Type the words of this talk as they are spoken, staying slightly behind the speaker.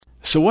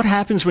So what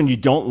happens when you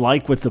don't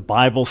like what the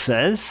Bible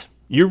says?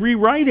 You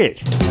rewrite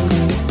it.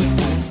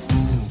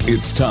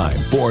 It's time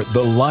for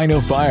The Line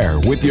of Fire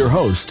with your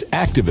host,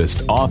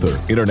 activist, author,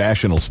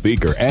 international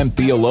speaker, and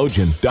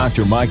theologian,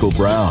 Dr. Michael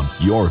Brown,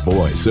 your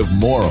voice of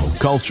moral,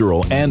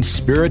 cultural, and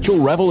spiritual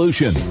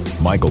revolution.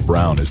 Michael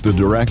Brown is the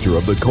director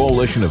of the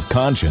Coalition of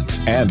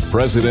Conscience and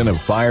president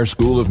of Fire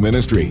School of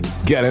Ministry.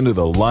 Get into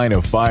The Line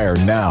of Fire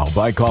now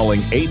by calling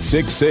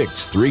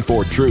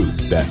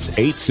 866-34-TRUTH. That's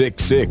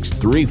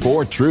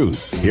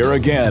 866-34-TRUTH. Here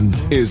again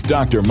is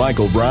Dr.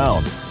 Michael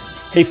Brown.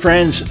 Hey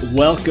friends,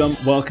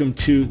 welcome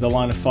to The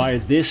Line of Fire.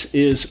 This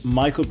is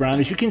Michael Brown.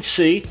 As you can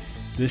see,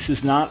 this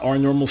is not our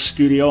normal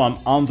studio. I'm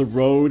on the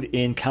road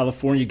in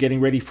California getting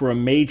ready for a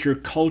major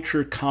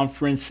culture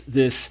conference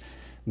this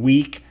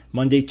week.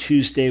 Monday,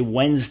 Tuesday,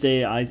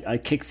 Wednesday. I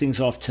kick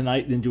things off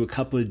tonight, then do a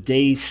couple of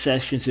day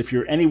sessions. If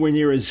you're anywhere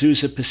near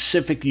Azusa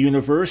Pacific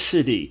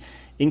University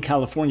in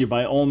California,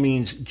 by all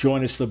means,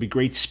 join us. There'll be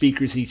great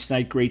speakers each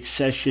night, great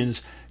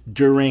sessions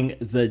during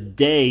the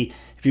day.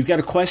 If you've got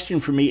a question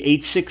for me,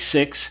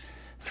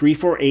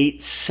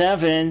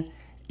 866-348-7884,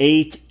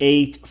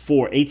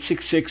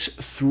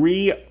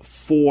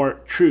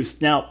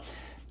 866-34-TRUTH. Now,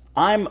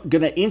 I'm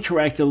going to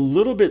interact a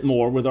little bit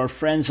more with our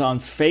friends on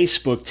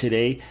Facebook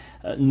today.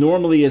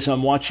 Normally, as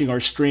I'm watching our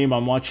stream,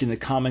 I'm watching the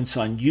comments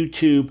on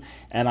YouTube,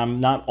 and I'm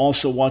not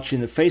also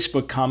watching the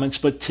Facebook comments,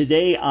 but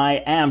today I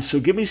am.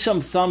 So give me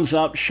some thumbs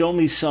up, show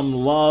me some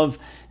love.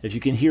 If you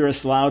can hear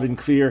us loud and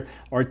clear,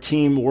 our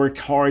team worked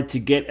hard to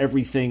get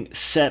everything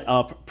set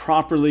up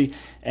properly,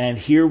 and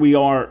here we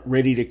are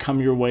ready to come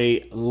your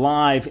way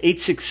live,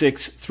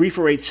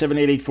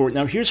 866-348-7884.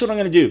 Now, here's what I'm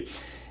going to do.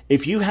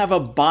 If you have a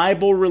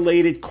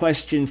Bible-related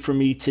question for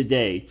me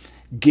today,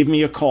 give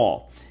me a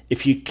call.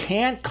 If you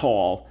can't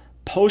call,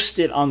 post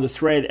it on the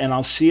thread, and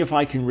I'll see if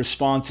I can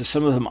respond to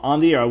some of them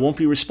on the air. I won't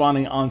be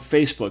responding on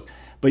Facebook,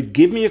 but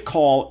give me a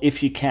call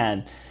if you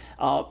can.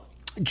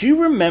 Do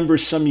you remember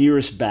some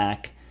years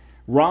back,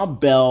 Rob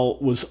Bell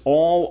was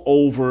all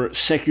over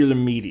secular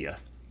media?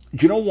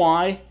 Do you know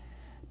why?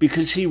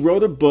 Because he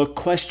wrote a book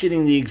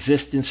questioning the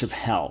existence of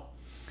hell.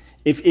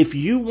 If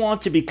you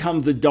want to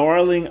become the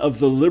darling of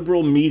the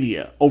liberal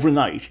media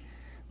overnight,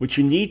 what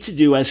you need to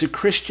do as a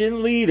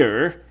Christian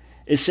leader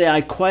is say, I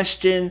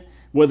question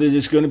whether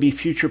there's going to be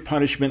future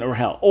punishment or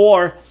hell.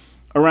 Or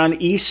around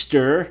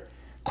Easter,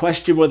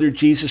 question whether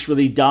Jesus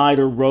really died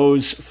or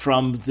rose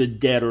from the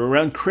dead. Or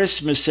around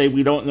Christmas, say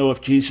we don't know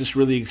if Jesus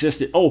really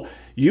existed. Oh,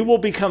 you will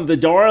become the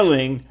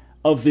darling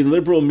of the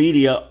liberal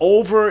media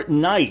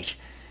overnight.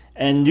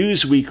 And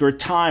Newsweek or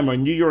Time or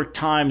New York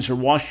Times or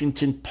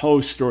Washington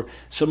Post or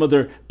some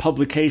other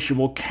publication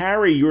will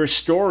carry your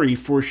story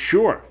for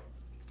sure.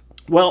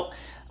 Well,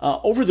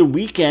 over the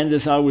weekend,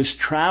 as I was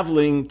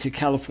traveling to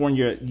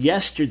California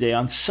yesterday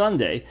on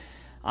Sunday,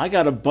 I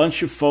got a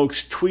bunch of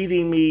folks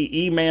tweeting me,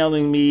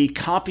 emailing me,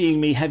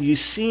 copying me. Have you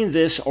seen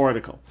this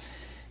article?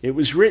 It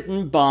was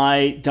written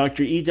by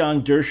Dr.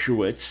 Edon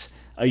Dershowitz,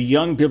 a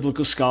young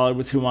biblical scholar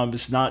with whom I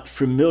was not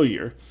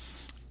familiar.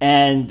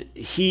 And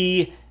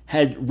he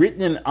had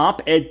written an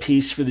op-ed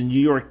piece for the New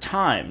York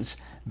Times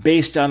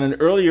based on an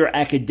earlier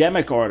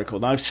academic article.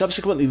 Now, I've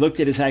subsequently looked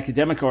at his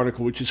academic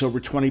article, which is over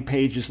 20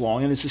 pages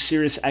long, and it's a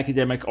serious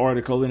academic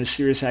article in a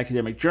serious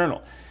academic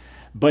journal.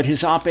 But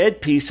his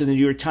op-ed piece in the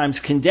New York Times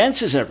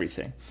condenses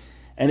everything.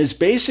 And his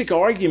basic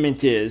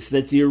argument is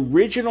that the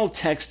original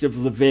text of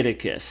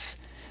Leviticus,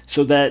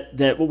 so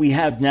that what we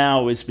have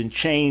now has been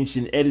changed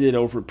and edited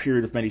over a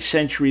period of many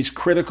centuries,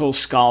 critical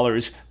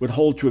scholars would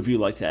hold to a view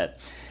like that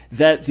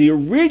the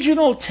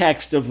original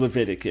text of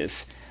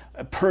Leviticus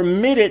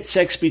permitted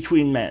sex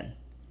between men.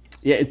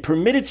 Yeah, it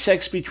permitted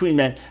sex between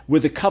men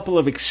with a couple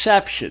of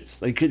exceptions.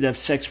 Like you could have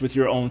sex with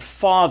your own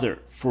father,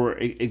 for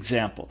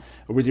example,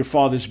 or with your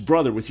father's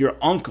brother, with your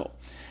uncle.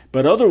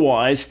 But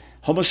otherwise,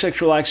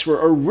 homosexual acts were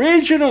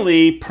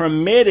originally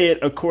permitted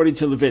according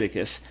to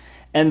Leviticus,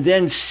 and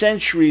then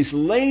centuries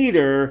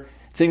later,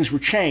 things were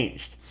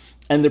changed.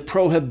 And the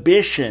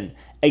prohibition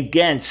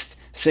against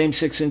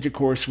same-sex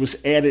intercourse was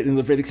added in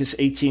Leviticus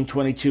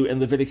 18:22 and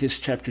Leviticus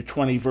chapter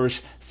 20,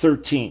 verse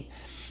 13.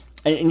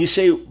 And you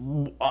say,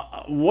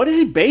 what does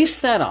he base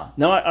that on?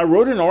 Now, I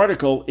wrote an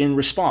article in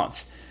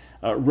response.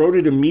 Wrote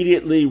it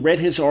immediately, read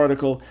his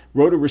article,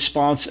 wrote a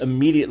response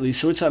immediately.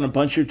 So it's on a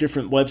bunch of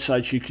different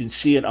websites. You can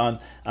see it on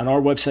our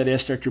website,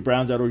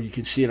 AskDrBrown.org. You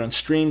can see it on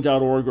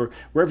stream.org or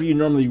wherever you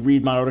normally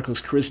read my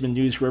articles, Charisma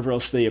News, wherever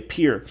else they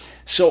appear.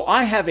 So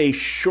I have a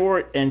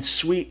short and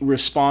sweet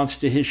response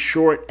to his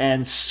short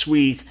and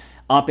sweet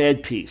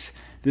op-ed piece.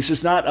 This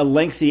is not a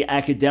lengthy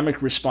academic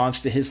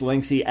response to his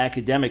lengthy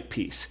academic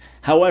piece.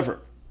 However,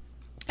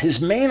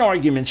 his main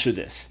arguments are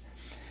this: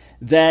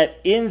 that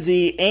in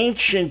the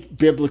ancient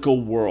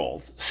biblical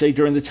world, say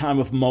during the time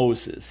of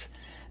Moses,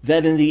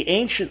 that in the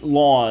ancient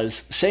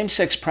laws,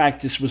 same-sex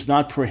practice was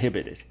not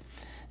prohibited.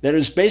 That it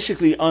was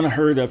basically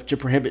unheard of to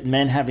prohibit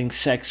men having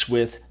sex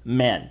with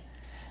men.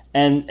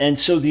 And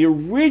so the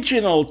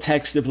original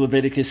text of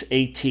Leviticus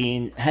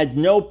 18 had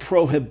no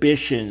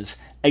prohibitions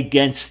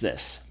against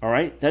this, all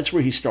right? That's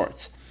where he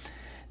starts.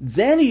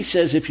 Then he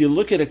says, if you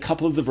look at a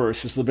couple of the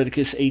verses,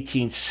 Leviticus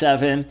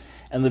 18:7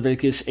 and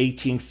Leviticus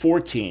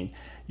 18:14,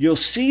 you'll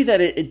see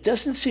that it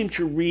doesn't seem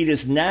to read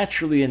as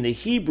naturally in the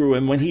Hebrew.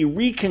 And when he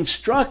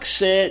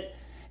reconstructs it,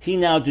 he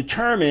now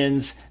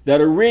determines that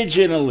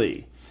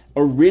originally,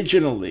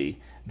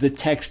 the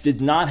text did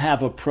not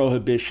have a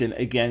prohibition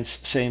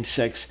against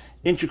same-sex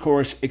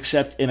intercourse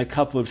except in a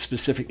couple of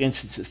specific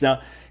instances.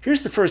 Now,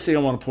 here's the first thing I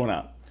want to point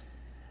out.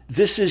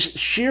 This is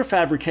sheer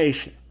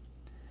fabrication.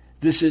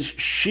 This is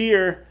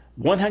sheer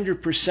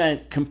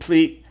 100%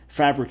 complete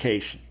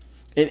fabrication.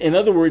 In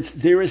other words,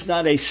 there is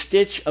not a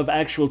stitch of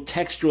actual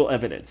textual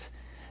evidence.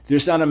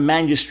 There's not a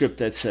manuscript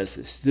that says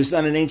this. There's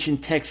not an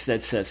ancient text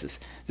that says this.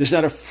 There's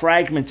not a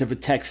fragment of a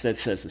text that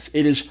says this.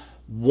 It is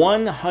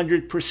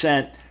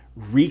 100%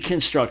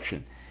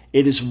 reconstruction.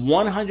 It is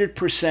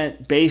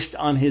 100% based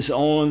on his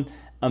own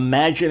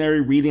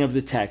imaginary reading of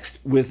the text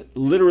with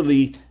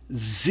literally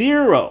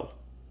zero,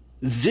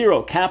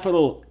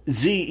 capital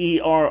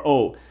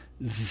Z-E-R-O,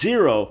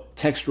 zero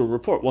textual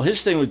report. Well,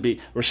 his thing would be,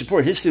 or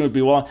support, his thing would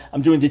be, well,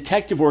 I'm doing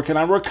detective work and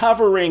I'm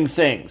recovering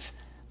things.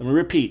 Let me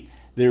repeat,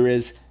 there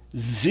is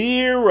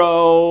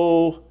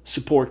zero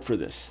support for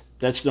this.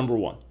 That's number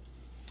one.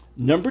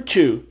 Number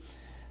two,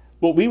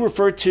 what we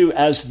refer to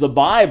as the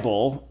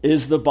Bible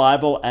is the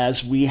Bible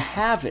as we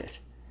have it,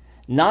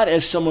 not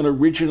as someone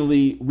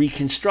originally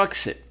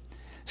reconstructs it.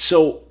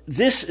 So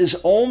this is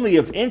only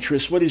of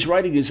interest, what he's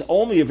writing is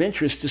only of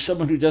interest to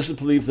someone who doesn't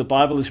believe the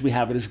Bible as we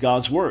have it is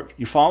God's Word.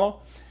 You follow?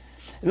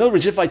 In other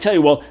words, if I tell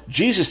you, well,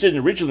 Jesus didn't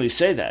originally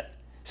say that,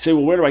 say,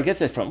 well, where do I get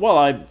that from?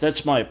 Well,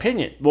 that's my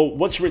opinion. Well,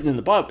 what's written in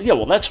the Bible? Yeah,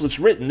 well, that's what's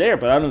written there,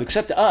 but I don't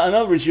accept it. In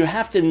other words, you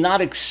have to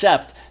not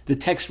accept the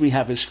text we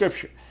have as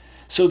Scripture.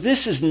 So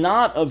this is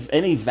not of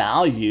any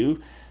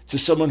value to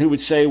someone who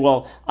would say,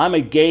 well, I'm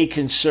a gay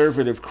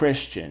conservative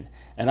Christian,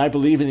 and I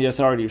believe in the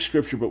authority of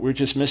Scripture, but we're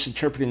just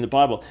misinterpreting the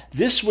Bible.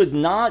 This would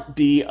not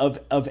be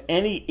of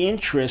any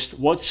interest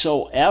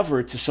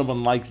whatsoever to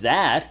someone like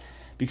that,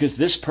 because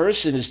this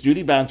person is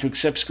duty-bound to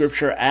accept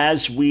Scripture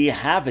as we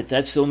have it.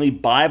 That's the only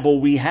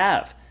Bible we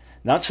have,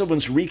 not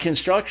someone's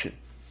reconstruction.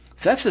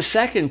 So that's the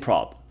second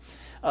problem.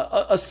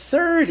 A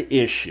third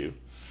issue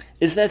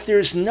is that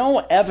there's no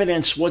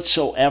evidence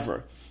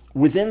whatsoever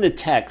within the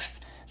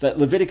text that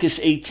Leviticus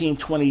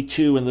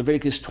 18:22 and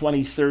Leviticus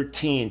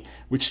 20:13,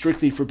 which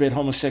strictly forbid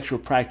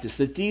homosexual practice,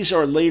 that these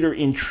are later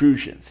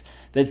intrusions,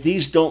 that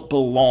these don't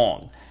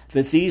belong,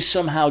 that these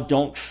somehow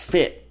don't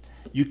fit.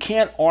 You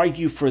can't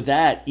argue for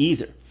that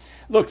either.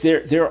 Look,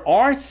 there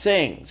are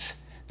things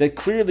that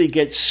clearly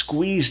get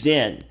squeezed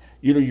in.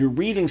 You know, you're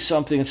reading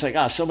something, it's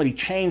like, somebody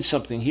changed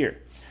something here.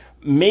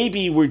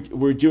 Maybe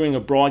we're doing a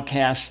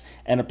broadcast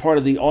and a part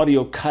of the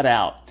audio cut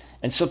out,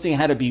 and something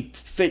had to be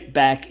fit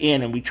back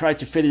in, and we tried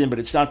to fit it in, but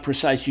it's not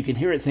precise. You can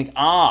hear it and think,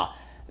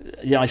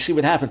 I see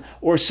what happened.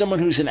 Or someone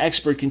who's an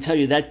expert can tell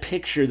you that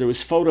picture, there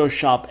was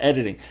Photoshop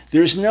editing.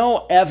 There's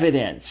no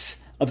evidence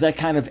of that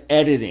kind of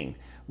editing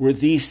where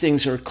these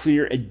things are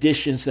clear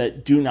additions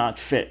that do not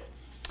fit.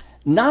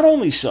 Not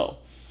only so,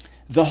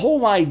 the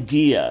whole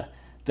idea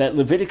that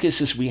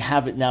Leviticus as we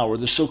have it now, or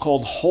the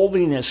so-called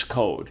holiness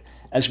code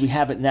as we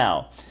have it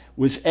now,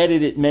 was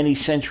edited many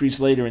centuries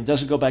later and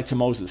doesn't go back to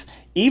Moses.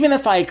 Even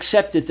if I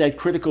accepted that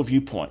critical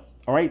viewpoint,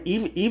 all right,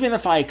 even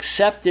if I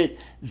accepted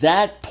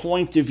that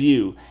point of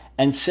view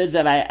and said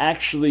that I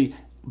actually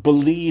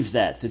believe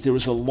that there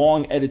was a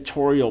long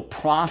editorial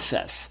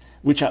process,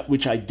 which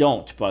I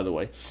don't, by the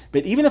way,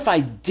 but even if I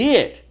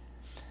did,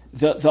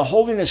 the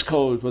holiness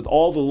code with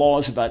all the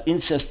laws about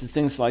incest and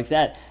things like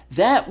that,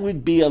 that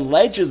would be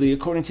allegedly,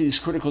 according to these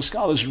critical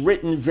scholars,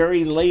 written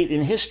very late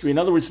in history. In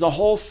other words, the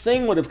whole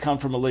thing would have come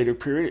from a later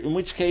period, in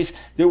which case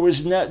there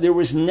was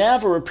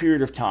never a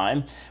period of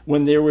time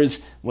when there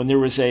was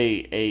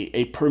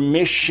a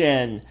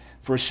permission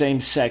for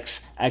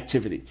same-sex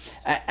activity.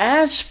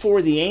 As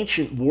for the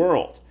ancient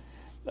world,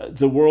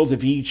 the world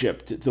of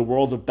Egypt, the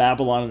world of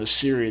Babylon and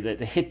Assyria,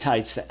 the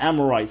Hittites, the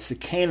Amorites, the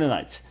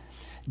Canaanites,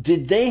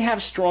 did they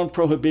have strong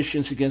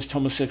prohibitions against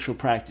homosexual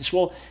practice?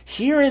 Well,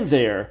 here and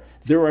there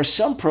are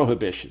some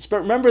prohibitions.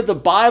 But remember, the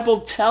Bible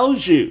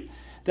tells you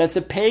that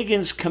the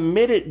pagans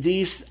committed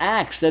these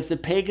acts, that the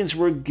pagans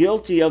were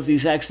guilty of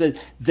these acts, that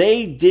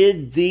they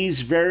did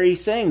these very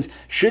things.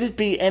 Should it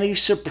be any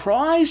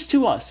surprise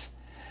to us?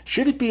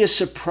 Should it be a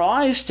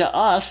surprise to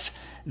us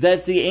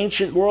that the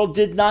ancient world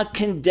did not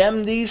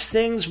condemn these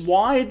things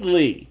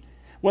widely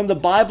when the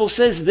Bible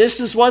says this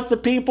is what the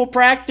people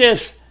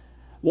practice?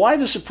 Why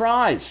the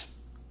surprise?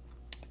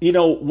 You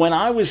know, when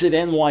I was at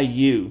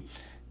NYU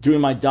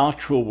doing my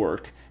doctoral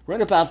work,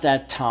 right about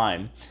that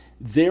time,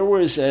 there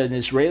was an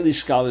Israeli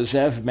scholar,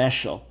 Zev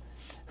Meshel,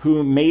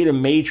 who made a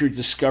major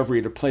discovery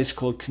at a place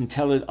called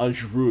Kintelet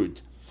Ajrud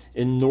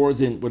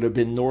in would have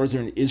been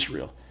northern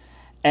Israel.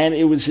 And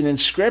it was an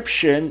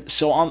inscription,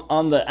 so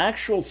on the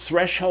actual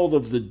threshold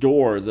of the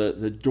door,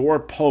 the door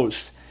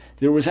post,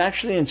 there was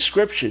actually an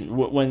inscription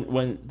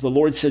when the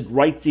Lord said,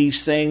 write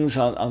these things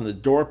on the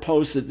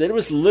doorpost, that it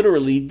was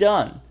literally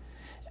done.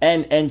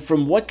 And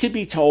from what could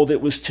be told, it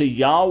was to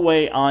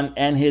Yahweh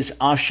and his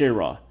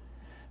Asherah,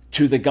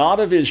 to the God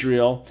of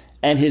Israel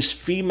and his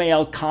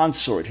female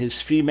consort,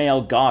 his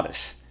female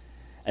goddess.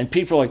 And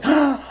people are like,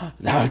 oh,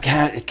 no,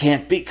 it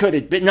can't be. Could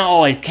it be?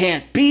 No, it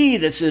can't be.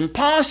 That's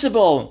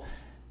impossible.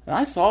 And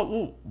I thought,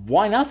 well,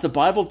 why not? The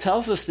Bible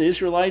tells us the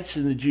Israelites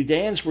and the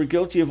Judeans were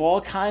guilty of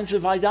all kinds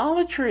of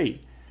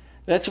idolatry.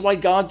 That's why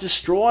God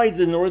destroyed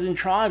the northern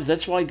tribes.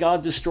 That's why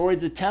God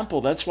destroyed the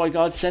temple. That's why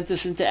God sent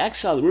us into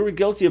exile. We were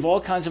guilty of all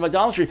kinds of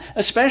idolatry,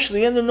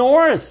 especially in the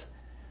north.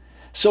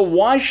 So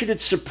why should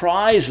it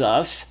surprise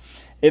us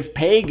if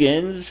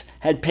pagans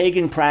had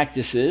pagan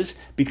practices,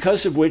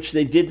 because of which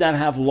they did not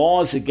have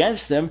laws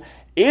against them?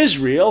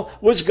 Israel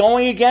was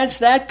going against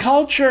that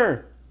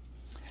culture.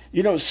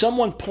 You know,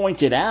 someone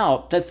pointed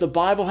out that the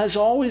Bible has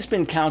always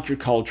been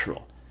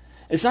countercultural.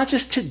 It's not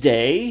just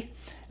today.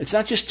 It's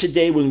not just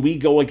today when we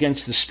go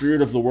against the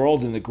spirit of the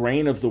world and the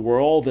grain of the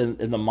world and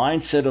the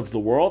mindset of the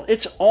world.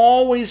 It's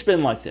always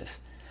been like this.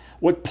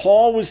 What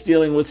Paul was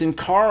dealing with in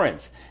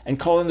Corinth and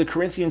calling the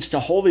Corinthians to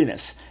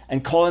holiness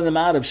and calling them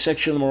out of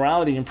sexual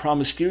immorality and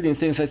promiscuity and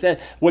things like that.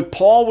 What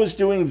Paul was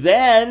doing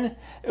then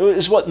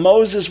is what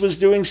Moses was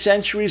doing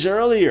centuries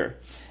earlier.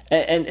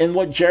 And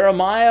what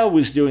Jeremiah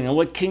was doing and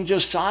what King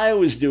Josiah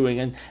was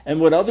doing and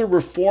what other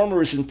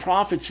reformers and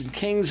prophets and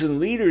kings and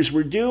leaders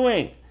were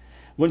doing.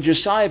 When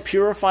Josiah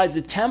purified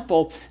the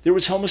temple, there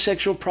was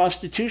homosexual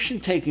prostitution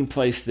taking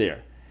place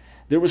there.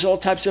 There was all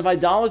types of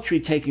idolatry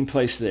taking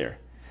place there.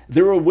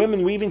 There were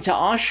women weaving to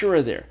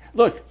Asherah there.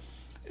 Look,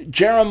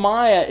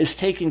 Jeremiah is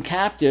taken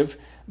captive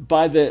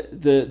by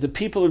the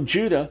people of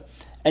Judah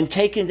and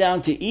taken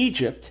down to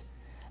Egypt.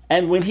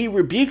 And when he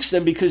rebukes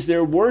them because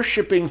they're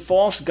worshiping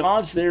false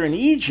gods there in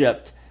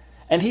Egypt,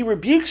 and he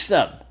rebukes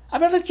them. I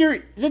mean, look,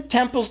 the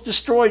temple's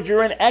destroyed.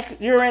 You're in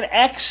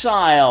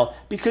exile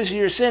because of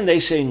your sin.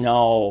 They say,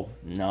 no.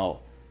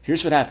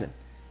 Here's what happened.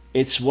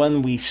 It's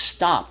when we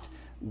stopped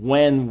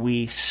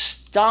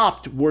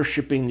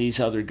worshiping these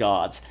other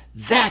gods.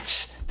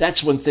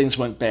 That's when things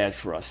went bad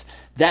for us.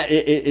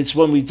 It's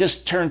when we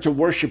just turned to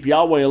worship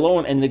Yahweh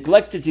alone and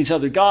neglected these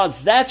other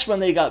gods. That's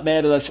when they got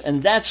mad at us,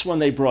 and that's when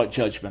they brought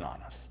judgment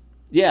on us.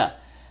 Yeah,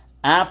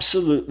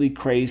 absolutely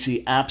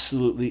crazy,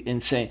 absolutely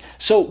insane.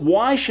 So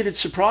why should it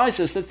surprise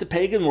us that the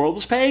pagan world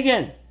was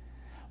pagan?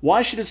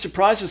 Why should it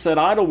surprise us that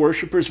idol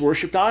worshippers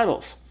worshipped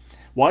idols?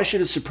 Why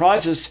should it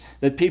surprise us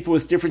that people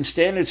with different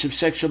standards of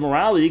sexual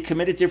morality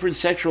committed different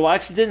sexual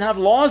acts and didn't have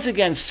laws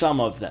against some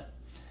of them?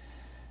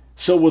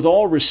 So with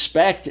all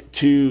respect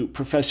to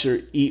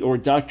Professor or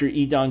Dr.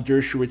 Edon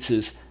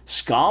Dershowitz's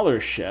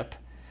scholarship,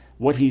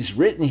 what he's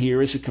written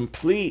here is a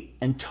complete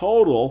and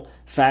total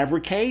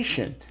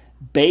fabrication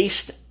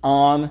based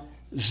on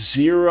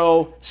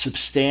zero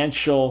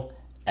substantial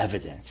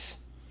evidence.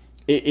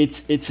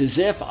 It's as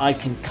if I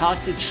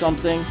concocted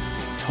something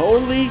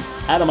totally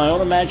out of my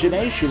own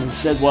imagination and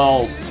said,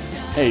 well,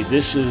 hey,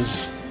 this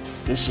is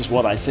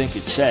what I think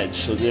it said,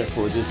 so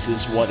therefore this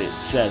is what it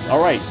says. All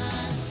right,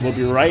 we'll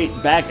be right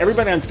back.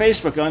 Everybody on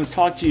Facebook, I'm going to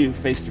talk to you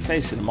face to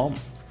face in a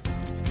moment.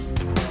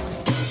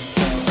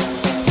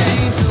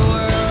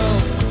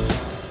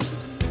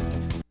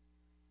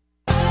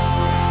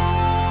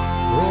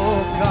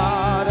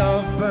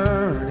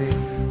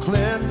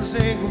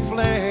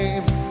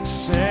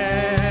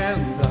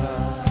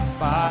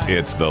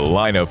 It's The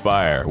Line of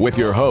Fire with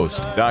your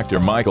host, Dr.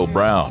 Michael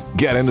Brown.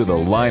 Get into the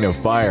Line of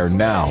Fire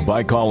now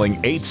by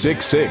calling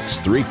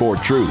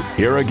 866-34-TRUTH.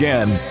 Here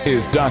again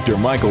is Dr.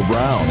 Michael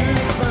Brown.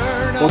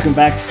 Welcome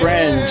back,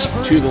 friends,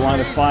 to the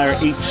Line of Fire,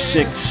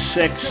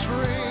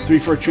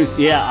 866-34-TRUTH.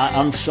 Yeah,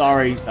 I'm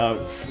sorry.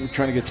 We're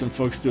trying to get some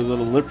folks to do a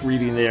little lip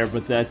reading there,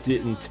 but that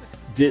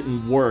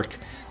didn't work.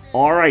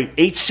 All right,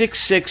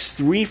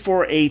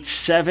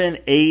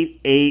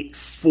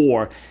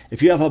 866-348-7884.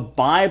 If you have a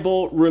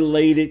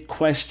Bible-related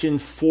question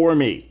for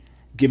me,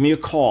 give me a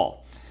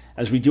call.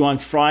 As we do on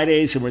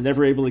Fridays, and we're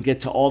never able to get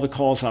to all the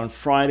calls on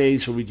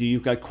Fridays, where we do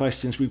You've Got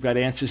Questions, We've Got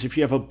Answers. If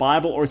you have a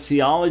Bible or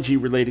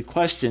theology-related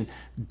question,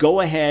 go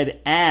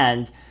ahead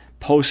and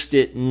post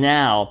it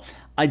now.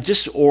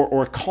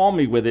 Or call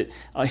me with it.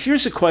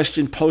 Here's a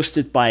question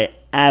posted by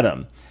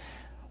Adam.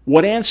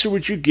 What answer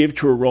would you give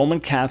to a Roman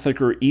Catholic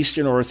or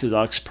Eastern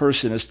Orthodox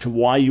person as to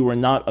why you are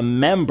not a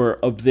member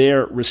of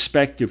their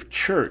respective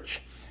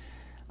church?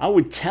 I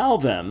would tell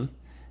them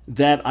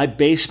that I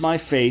base my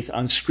faith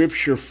on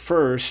Scripture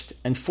first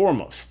and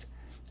foremost.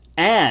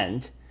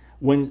 And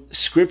when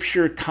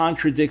Scripture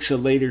contradicts a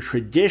later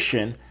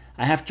tradition,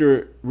 I have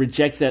to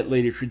reject that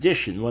later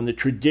tradition. When the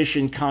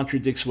tradition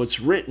contradicts what's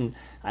written,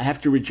 I have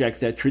to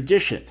reject that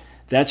tradition.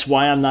 That's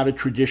why I'm not a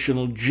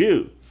traditional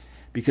Jew,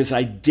 because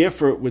I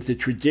differ with the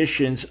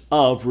traditions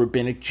of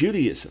Rabbinic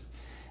Judaism.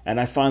 And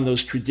I find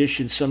those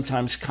traditions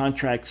sometimes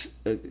contradict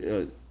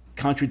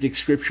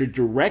Scripture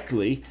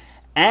directly,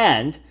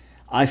 and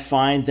I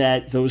find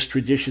that those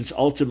traditions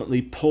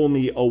ultimately pull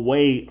me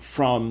away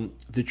from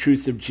the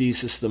truth of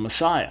Jesus the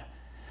Messiah.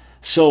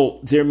 So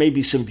there may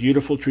be some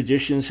beautiful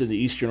traditions in the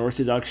Eastern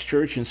Orthodox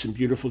Church and some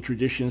beautiful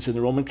traditions in the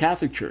Roman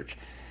Catholic Church.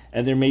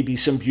 And there may be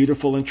some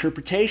beautiful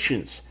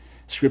interpretations,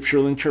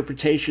 scriptural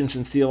interpretations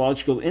and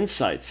theological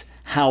insights.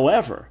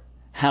 However,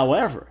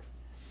 However,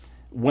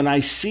 when I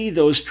see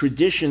those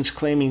traditions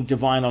claiming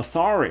divine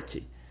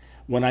authority,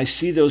 when I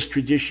see those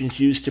traditions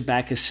used to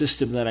back a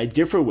system that I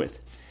differ with,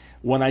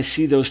 when I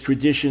see those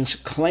traditions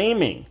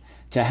claiming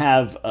to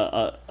have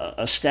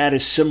a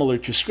status similar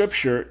to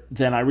Scripture,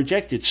 then I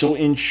reject it. So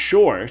in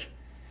short,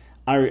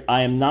 I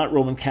am not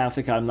Roman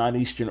Catholic, I'm not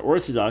Eastern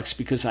Orthodox,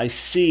 because I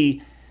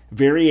see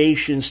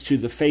variations to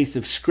the faith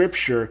of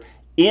Scripture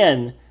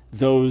in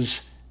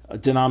those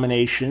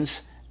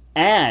denominations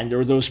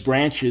or those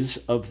branches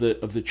of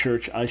the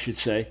church, I should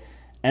say.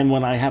 And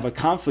when I have a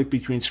conflict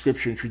between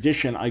Scripture and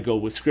tradition, I go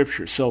with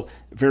Scripture. So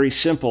very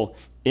simple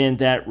in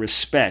that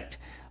respect.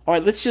 All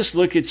right, let's just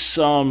look at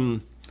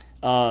some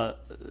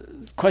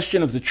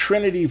question of the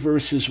Trinity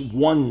versus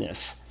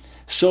oneness.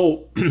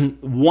 So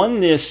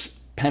oneness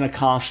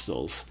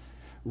Pentecostals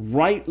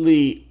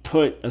rightly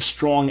put a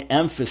strong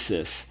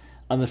emphasis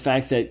on the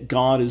fact that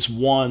God is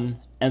one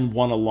and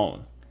one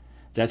alone.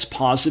 That's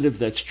positive,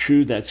 that's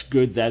true, that's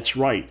good, that's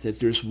right, that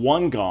there's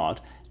one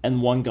God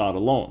and one God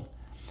alone.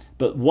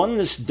 But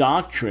oneness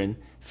doctrine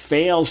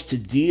fails to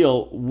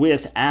deal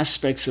with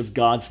aspects of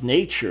God's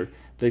nature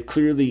that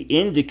clearly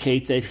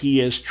indicate that he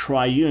is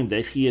triune,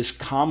 that he is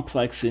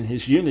complex in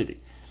his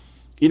unity.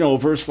 You know, a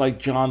verse like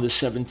John the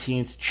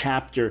 17th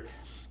chapter,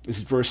 is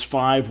verse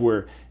 5,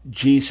 where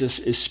Jesus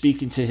is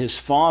speaking to his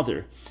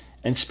Father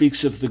and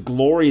speaks of the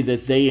glory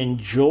that they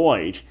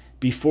enjoyed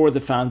before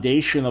the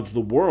foundation of the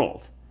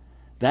world.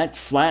 That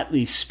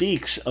flatly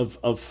speaks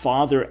of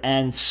Father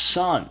and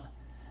Son.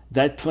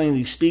 That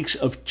plainly speaks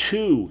of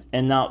two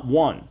and not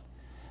one.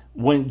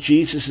 When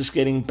Jesus is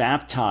getting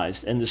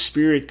baptized and the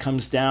Spirit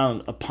comes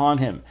down upon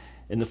him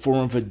in the form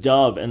of a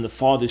dove, and the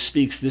Father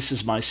speaks, "This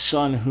is my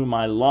Son whom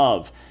I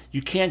love,"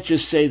 you can't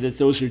just say that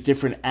those are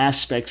different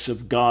aspects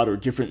of God or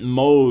different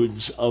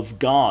modes of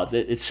God.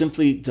 It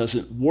simply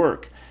doesn't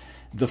work.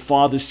 The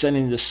Father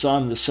sending the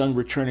Son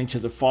returning to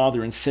the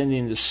Father and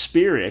sending the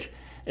Spirit.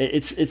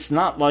 It's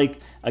not like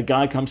a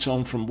guy comes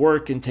home from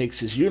work and takes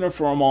his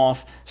uniform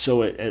off.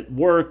 So at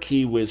work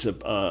he was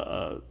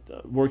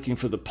working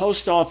for the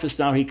post office.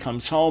 Now he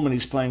comes home and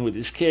he's playing with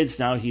his kids.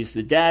 Now he's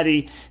the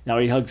daddy. Now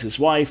he hugs his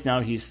wife. Now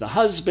he's the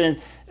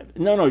husband.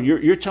 No,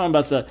 you're talking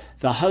about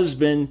the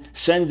husband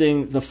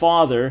sending the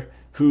father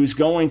who's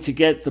going to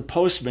get the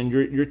postman.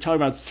 You're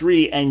talking about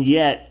three and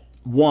yet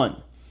one.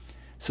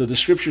 So the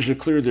Scriptures are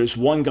clear. There's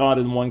one God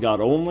and one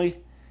God only.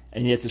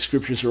 And yet the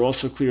Scriptures are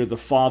also clear. The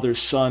Father,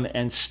 Son,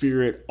 and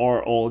Spirit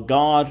are all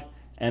God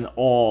and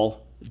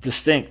all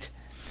distinct.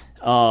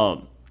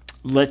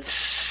 Let's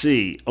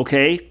see.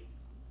 Okay.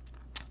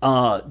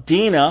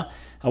 Dina,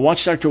 I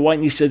watched Dr. White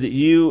and he said that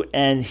you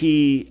and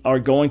he are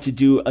going to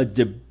do a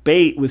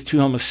debate with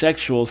two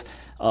homosexuals.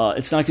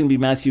 It's not going to be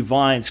Matthew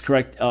Vines,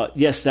 correct?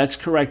 Yes, that's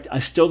correct. I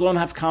still don't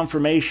have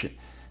confirmation.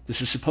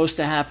 This is supposed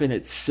to happen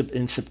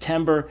in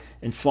September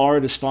in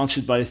Florida,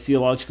 sponsored by a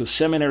theological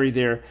seminary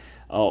there.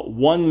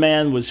 One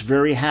man was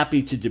very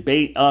happy to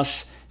debate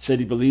us, said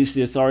he believes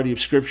the authority of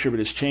Scripture, but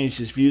has changed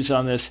his views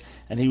on this,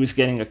 and he was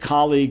getting a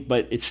colleague,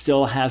 but it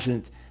still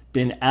hasn't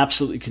been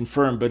absolutely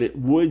confirmed. But it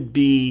would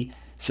be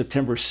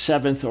September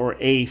 7th or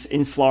 8th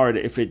in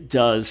Florida if it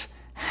does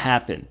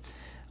happen.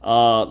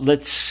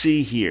 Let's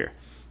see here.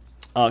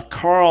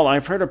 Carl,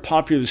 I've heard a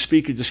popular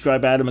speaker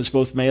describe Adam as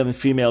both male and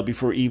female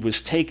before Eve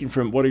was taken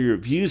from him. What are your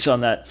views on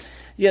that?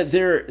 Yeah,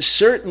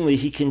 certainly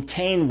he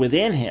contained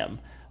within him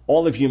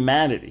all of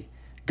humanity.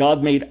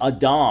 God made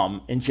Adam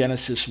in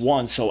Genesis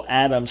 1, so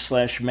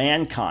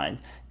Adam/mankind.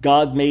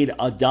 God made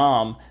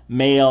Adam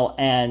male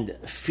and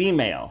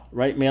female,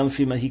 right? Male and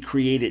female, he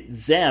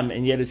created them,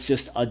 and yet it's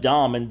just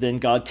Adam. And then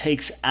God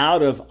takes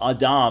out of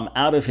Adam,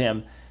 out of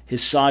him,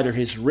 his side or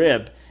his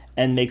rib,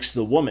 and makes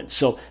the woman.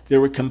 So there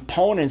were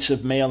components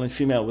of male and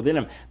female within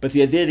him. But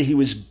the idea that he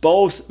was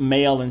both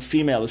male and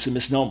female is a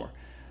misnomer.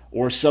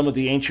 Or some of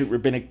the ancient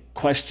rabbinic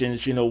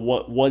questions,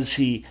 what was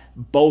he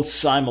both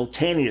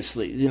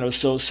simultaneously?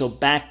 So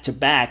back to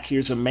back,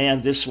 here's a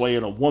man this way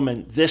and a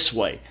woman this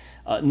way.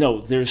 No,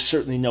 there's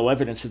certainly no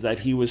evidence of that.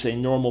 He was a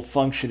normal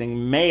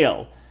functioning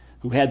male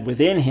who had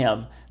within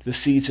him the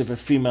seeds of a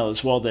female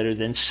as well that are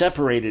then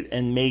separated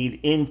and made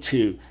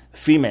into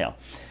female.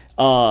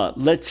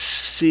 Let's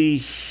see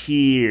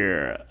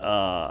here.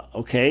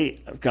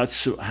 Okay,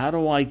 how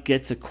do I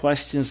get the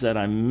questions that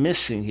I'm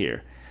missing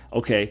here?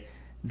 Okay.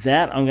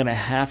 That I'm going to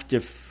have to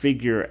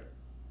figure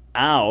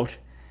out.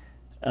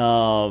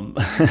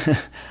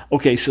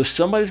 Okay, so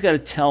somebody's got to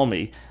tell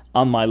me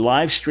on my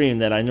live stream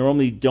that I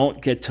normally don't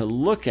get to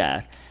look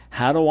at,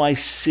 how do I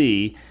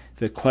see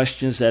the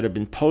questions that have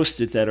been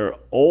posted that are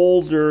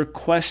older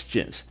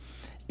questions?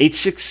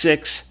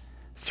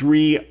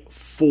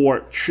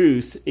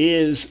 866-34-TRUTH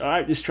is, all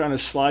right, just trying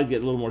to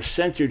get a little more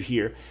centered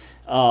here.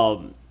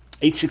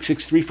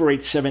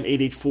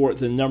 866-348-7884,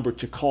 the number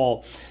to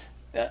call.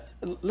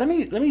 Let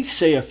me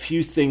say a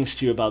few things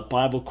to you about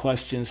Bible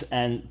questions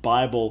and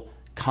Bible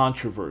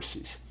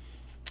controversies.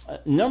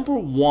 Number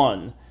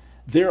one,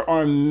 there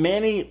are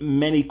many,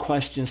 many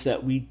questions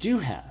that we do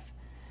have.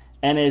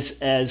 And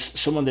as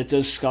someone that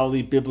does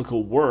scholarly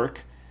biblical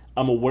work,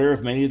 I'm aware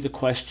of many of the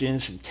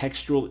questions and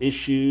textual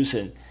issues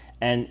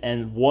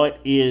and what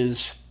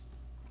is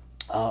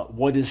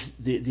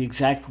the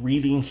exact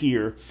reading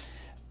here.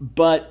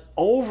 But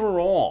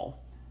overall,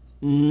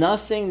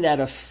 nothing that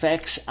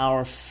affects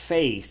our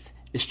faith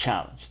is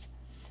challenged.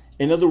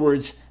 In other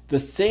words, the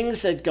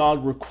things that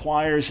God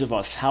requires of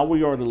us, how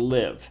we are to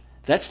live,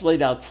 that's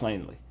laid out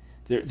plainly.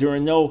 There are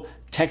no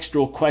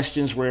textual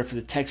questions where if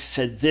the text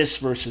said this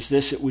versus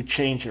this, it would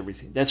change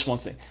everything. That's one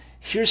thing.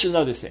 Here's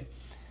another thing.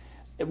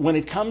 When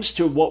it comes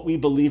to what we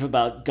believe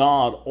about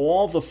God,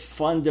 all the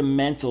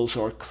fundamentals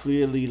are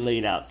clearly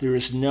laid out. There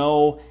is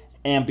no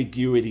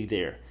ambiguity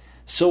there.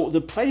 So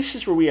the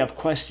places where we have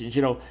questions,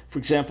 for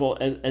example,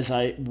 as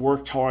I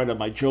worked hard on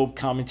my Job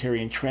commentary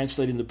and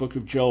translating the book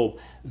of Job,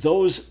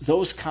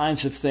 those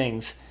kinds of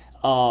things,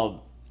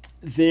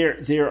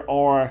 there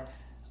are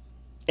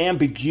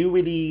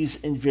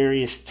ambiguities in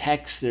various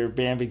texts, there are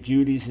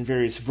ambiguities in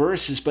various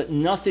verses, but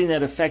nothing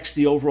that affects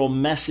the overall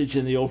message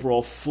and the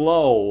overall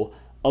flow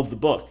of the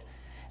book.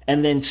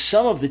 And then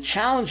some of the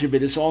challenge of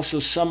it is also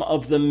some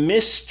of the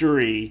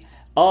mystery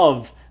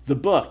of the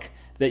book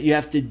that you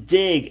have to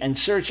dig and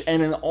search.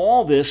 And in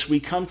all this, we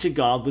come to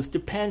God with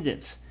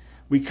dependence.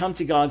 We come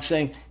to God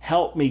saying,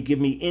 help me, give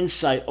me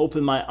insight,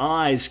 open my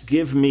eyes,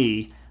 give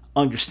me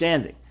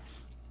understanding.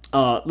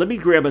 Let me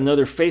grab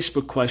another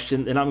Facebook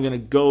question, and I'm going to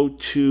go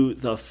to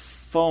the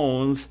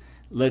phones.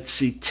 Let's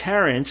see.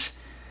 Terrence,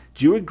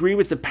 do you agree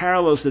with the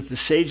parallels that the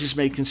sages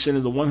make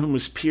concerning the one whom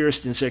was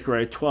pierced in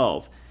Zechariah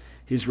 12?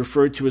 He's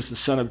referred to as the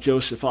son of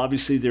Joseph.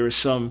 Obviously, there is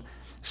some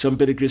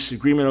bit of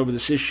disagreement over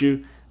this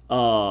issue.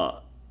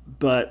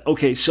 But,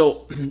 okay,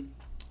 so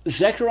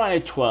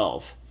Zechariah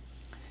 12,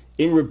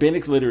 in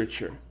rabbinic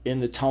literature, in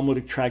the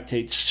Talmudic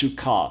tractate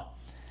Sukkah,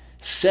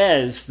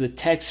 says the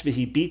text,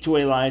 V'hi bitu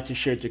elai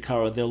asher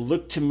tikaro, they'll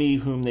look to me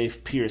whom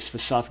they've pierced,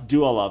 v'safdu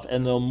alav,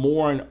 and they'll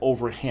mourn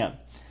over him.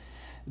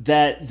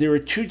 That there are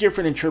two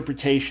different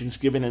interpretations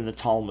given in the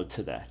Talmud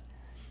to that.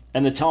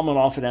 And the Talmud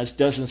often has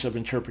dozens of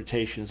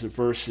interpretations of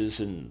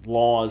verses and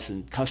laws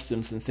and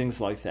customs and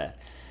things like that.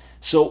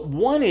 So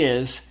one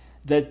is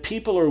that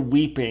people are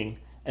weeping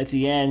at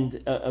the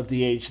end of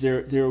the age.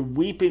 They're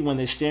weeping when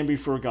they stand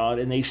before God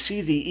and they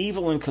see the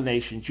evil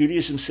inclination.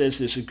 Judaism says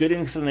there's a good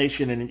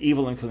inclination and an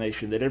evil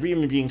inclination, that every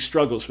human being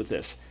struggles with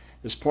this.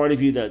 There's part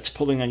of you that's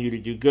pulling on you to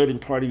do good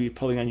and part of you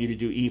pulling on you to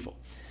do evil.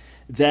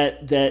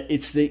 That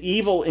it's the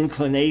evil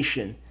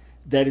inclination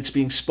that it's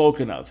being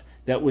spoken of,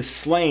 that was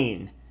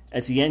slain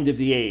at the end of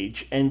the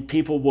age, and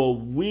people will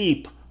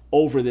weep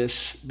over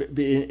this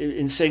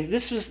in saying,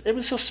 it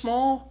was so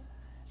small,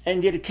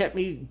 and yet it kept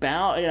me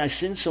bound, and I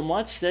sinned so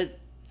much that,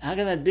 how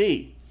can that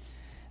be?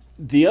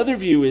 The other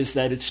view is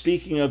that it's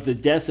speaking of the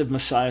death of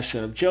Messiah,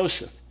 son of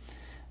Joseph,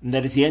 and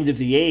that at the end of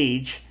the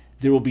age,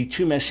 there will be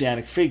two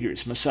messianic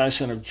figures, Messiah,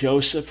 son of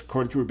Joseph,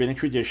 according to rabbinic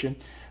tradition,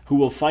 who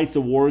will fight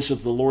the wars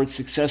of the Lord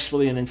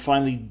successfully and then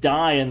finally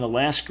die in the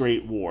last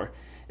great war,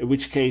 in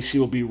which case he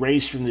will be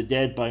raised from the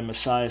dead by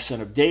Messiah,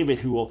 son of David,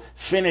 who will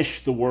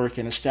finish the work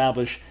and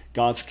establish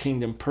God's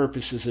kingdom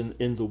purposes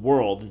in the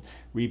world, and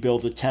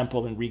rebuild the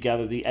temple and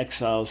regather the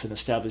exiles and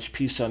establish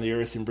peace on the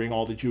earth and bring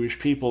all the Jewish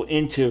people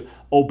into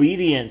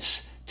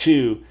obedience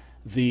to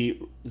the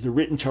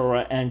written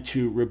Torah and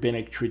to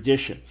rabbinic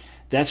tradition.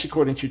 That's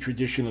according to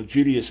traditional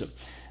Judaism.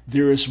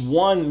 There is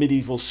one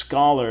medieval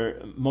scholar,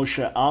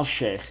 Moshe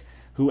Alshech,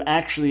 who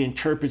actually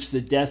interprets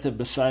the death of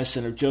Messiah,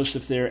 son of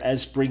Joseph there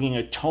as bringing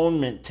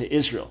atonement to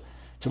Israel.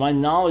 To my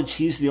knowledge,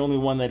 he's the only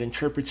one that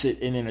interprets it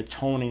in an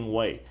atoning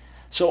way.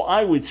 So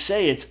I would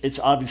say it's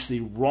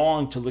obviously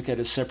wrong to look at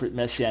a separate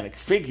messianic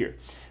figure,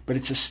 but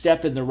it's a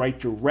step in the right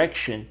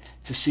direction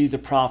to see the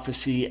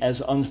prophecy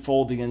as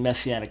unfolding in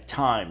messianic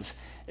times.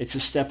 It's a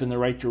step in the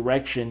right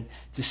direction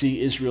to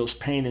see Israel's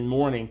pain and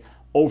mourning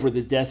over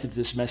the death of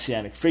this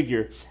messianic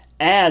figure.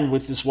 And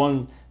with this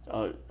one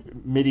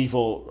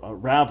medieval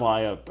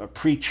rabbi, a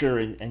preacher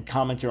and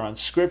commentator on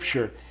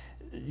Scripture,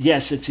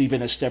 yes, it's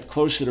even a step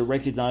closer to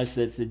recognize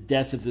that the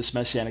death of this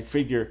messianic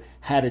figure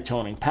had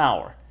atoning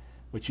power.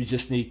 What you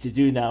just need to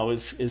do now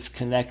is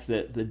connect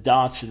the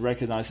dots and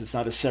recognize it's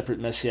not a separate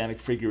messianic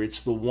figure.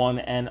 It's the one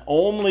and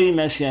only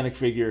messianic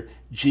figure,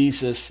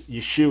 Jesus,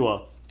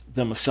 Yeshua,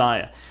 the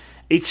Messiah.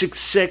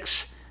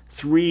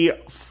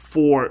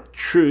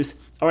 866-34-TRUTH.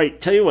 All right,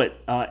 tell you what,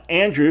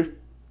 Andrew,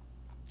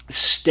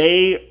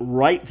 stay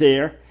right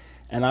there,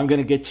 and I'm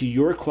going to get to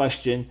your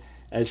question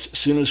as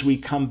soon as we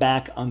come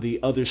back on the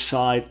other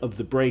side of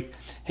the break.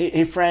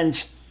 Hey,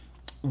 friends,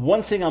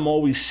 one thing I'm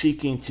always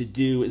seeking to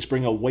do is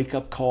bring a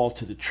wake-up call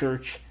to the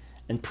church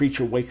and preach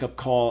a wake-up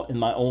call in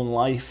my own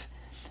life.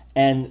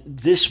 And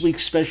this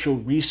week's special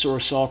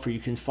resource offer you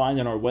can find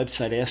on our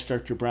website,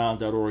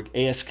 askdrbrown.org,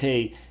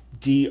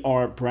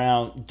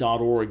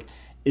 askdrbrown.org,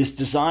 is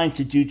designed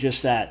to do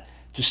just that,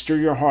 to stir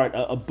your heart.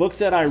 A book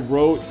that I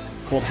wrote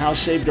called How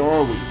Saved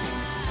Are We?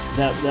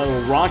 That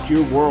will rock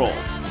your world.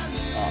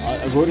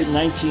 I wrote it in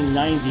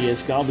 1990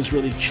 as God was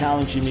really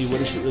challenging me. What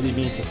does it really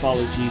mean to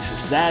follow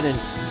Jesus? That and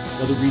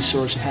another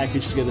resource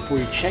package together for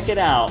you. Check it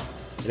out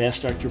at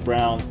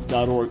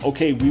AskDrBrown.org.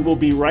 Okay, we will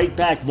be right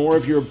back. More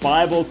of your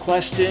Bible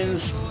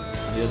questions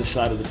on the other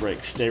side of the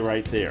break. Stay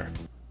right there.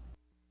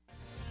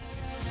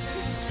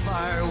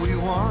 Fire we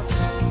want,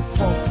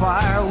 for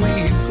fire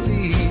we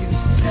please.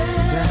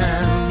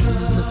 Send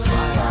the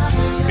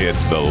fire.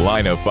 It's The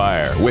Line of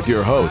Fire with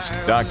your host,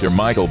 Dr.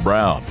 Michael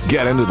Brown.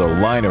 Get into the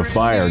Line of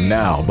Fire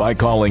now by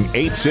calling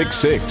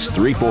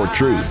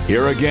 866-34-TRUTH.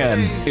 Here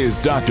again is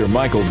Dr.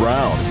 Michael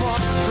Brown.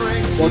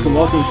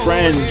 Welcome,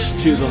 friends,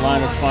 to the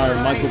Line of Fire.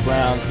 Michael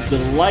Brown,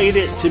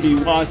 delighted to be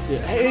watching.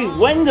 Hey,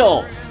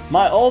 Wendell,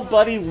 my old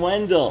buddy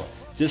Wendell.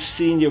 Just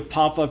seeing you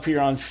pop up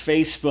here on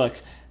Facebook.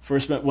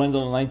 First met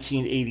Wendell in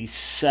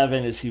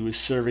 1987 as he was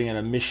serving in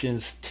a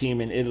missions team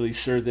in Italy,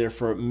 served there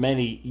for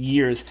many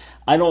years.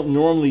 I don't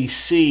normally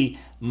see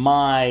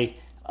my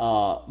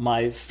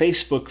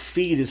Facebook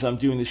feed as I'm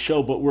doing the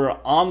show, but we're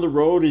on the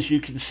road, as you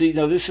can see.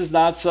 Now, this is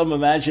not some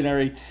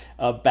imaginary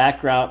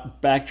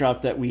backdrop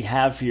that we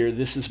have here.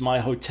 This is my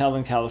hotel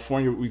in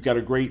California. We've got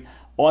a great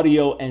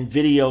audio and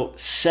video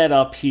set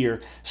up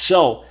here.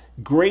 So,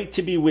 great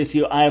to be with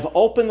you. I have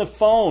opened the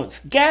phones.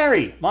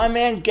 Gary, my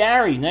man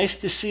Gary, nice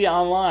to see you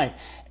online.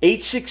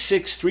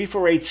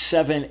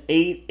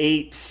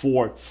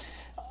 866-348-7884.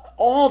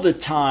 All the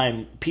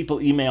time,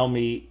 people email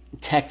me,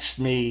 text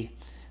me,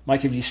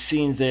 Mike, have you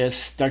seen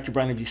this? Dr.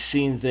 Brown, have you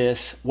seen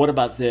this? What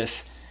about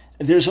this?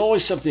 There's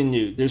always something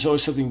new. There's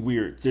always something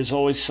weird. There's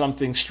always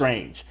something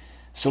strange.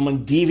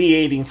 Someone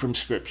deviating from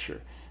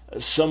Scripture.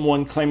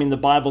 Someone claiming the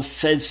Bible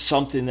says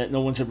something that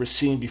no one's ever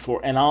seen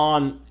before, and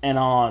on and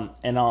on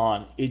and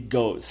on it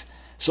goes.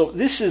 So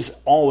this is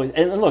always,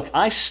 and look,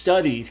 I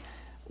studied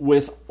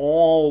with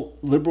all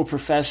liberal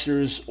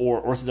professors or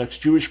Orthodox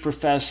Jewish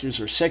professors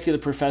or secular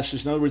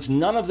professors. In other words,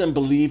 none of them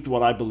believed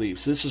what I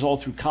believed. So this is all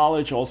through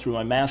college, all through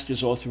my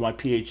master's, all through my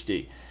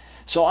PhD.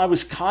 So I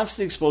was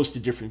constantly exposed to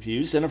different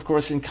views, and of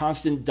course in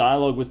constant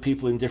dialogue with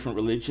people in different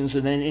religions,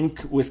 and then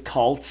with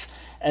cults,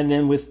 and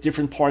then with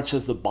different parts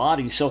of the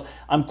body. So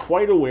I'm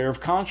quite aware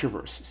of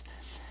controversies.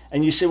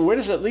 And you say, well, where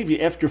does that leave you?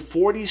 After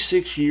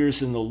 46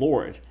 years in the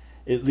Lord,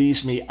 it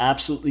leaves me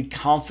absolutely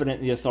confident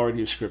in the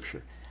authority of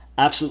Scripture,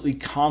 absolutely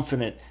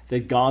confident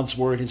that God's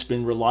Word has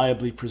been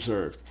reliably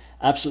preserved,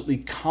 absolutely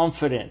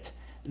confident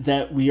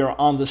that we are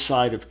on the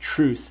side of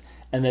truth,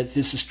 and that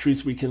this is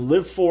truth we can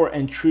live for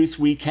and truth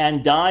we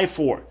can die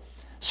for.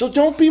 So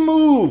don't be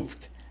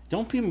moved.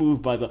 Don't be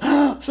moved by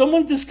the,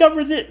 someone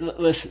discovered it.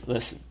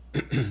 Listen.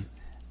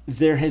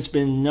 There has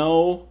been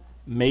no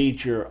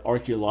major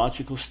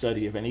archaeological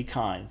study of any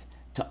kind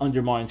to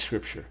undermine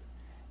Scripture.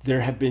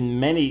 There have been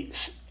many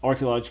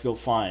archaeological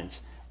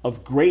finds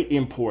of great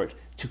import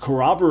to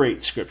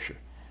corroborate Scripture,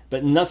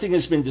 but nothing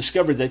has been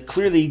discovered that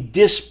clearly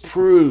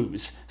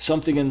disproves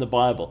something in the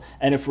Bible.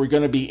 And if we're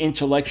going to be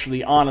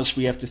intellectually honest,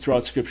 we have to throw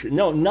out Scripture.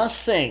 No,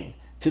 nothing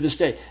to this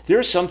day. There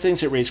are some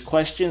things that raise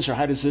questions, or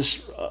how does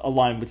this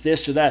align with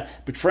this or that?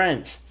 But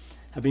friends,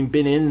 having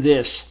been in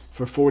this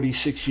for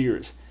 46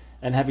 years,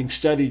 and having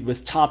studied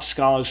with top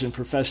scholars and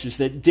professors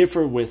that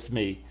differ with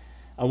me,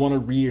 I want to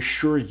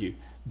reassure you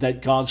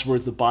that God's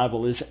Word, the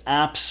Bible, is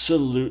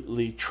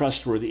absolutely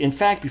trustworthy. In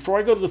fact, before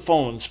I go to the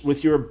phones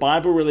with your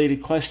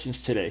Bible-related questions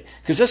today,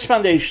 because that's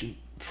foundation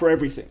for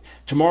everything.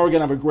 Tomorrow we're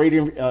going to have a great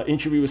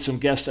interview with some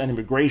guests on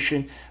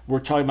immigration. We're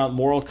talking about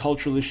moral,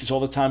 cultural issues all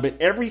the time, but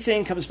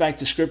everything comes back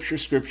to Scripture,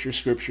 Scripture,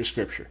 Scripture,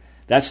 Scripture.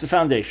 That's the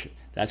foundation.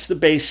 That's the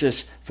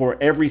basis for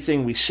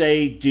everything we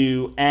say,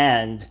 do,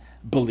 and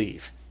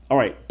believe. All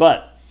right,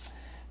 but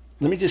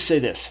let me just say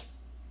this.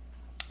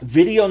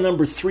 Video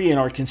number 3 in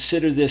our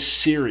Consider This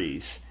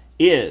series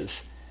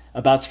is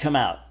about to come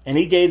out.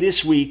 Any day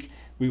this week,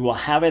 we will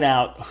have it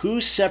out.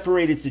 Who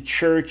separated the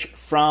church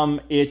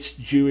from its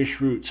Jewish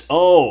roots?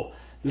 Oh,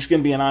 this is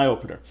going to be an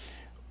eye-opener.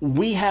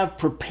 We have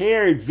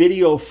prepared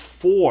video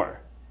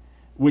 4,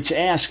 which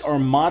asks, are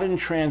modern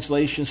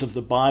translations of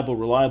the Bible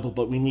reliable?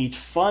 But we need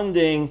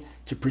funding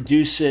to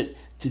produce it,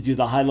 to do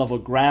the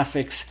high-level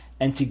graphics,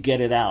 and to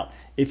get it out.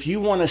 If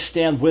you want to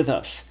stand with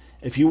us,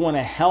 if you want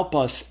to help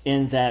us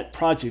in that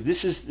project,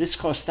 this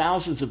costs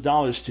thousands of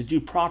dollars to do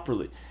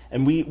properly,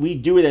 and we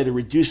do it at a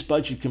reduced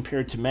budget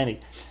compared to many.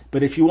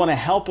 But if you want to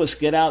help us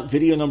get out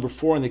video number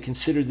 4 in the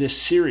Consider This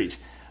series,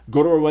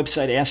 go to our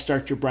website,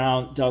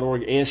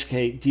 askdrbrown.org,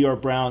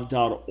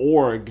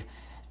 askdrbrown.org,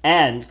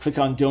 and click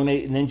on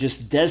donate, and then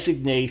just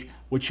designate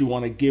what you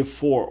want to give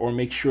for, or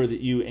make sure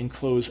that you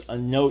enclose a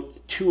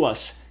note to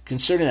us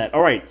concerning that.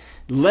 All right,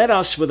 let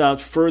us,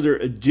 without further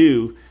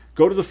ado,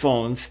 go to the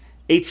phones,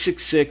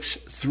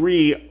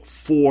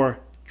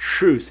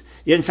 866-34-TRUTH.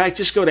 Yeah, in fact,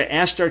 just go to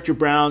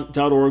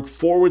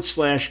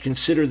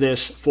askdrbrown.org/consider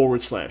this/.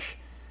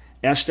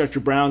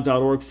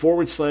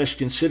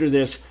 askdrbrown.org/consider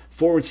this/.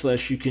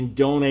 You can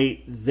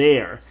donate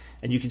there.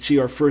 And you can see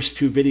our first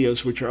 2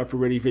 videos, which are up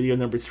already. Video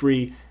number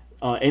 3,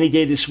 any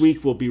day this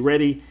week will be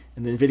ready.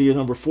 And then video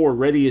number 4,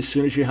 ready as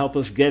soon as you help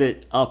us get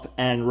it up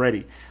and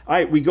ready. All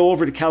right, we go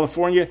over to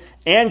California.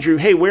 Andrew,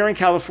 hey, where in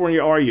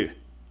California are you?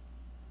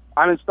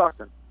 I'm in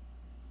Stockton.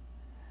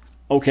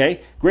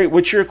 Okay, great.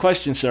 What's your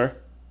question, sir?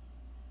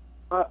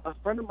 a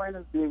friend of mine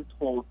is being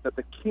told that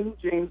the King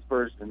James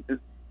Version is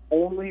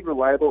only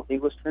reliable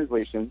English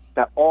translation,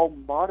 that all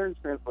modern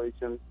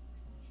translations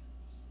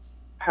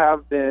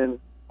have been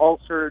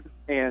altered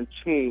and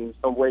changed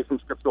away from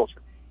scripture.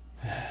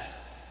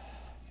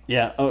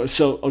 Yeah. Oh,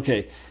 so,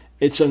 okay.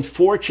 It's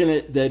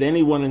unfortunate that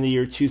anyone in the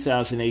year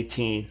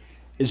 2018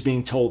 is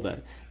being told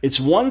that. It's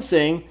one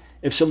thing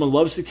if someone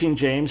loves the King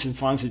James and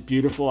finds it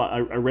beautiful. I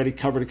read it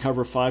cover to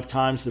cover 5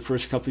 times the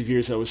first couple of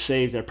years I was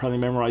saved. I probably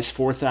memorized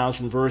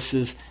 4,000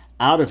 verses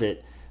out of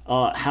it.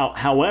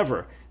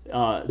 However,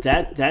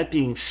 that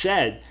being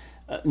said,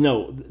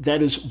 no,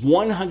 that is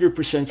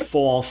 100%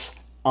 false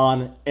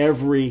on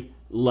every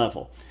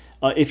level.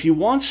 If you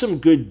want some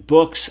good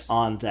books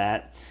on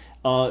that,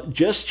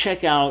 just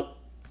check out,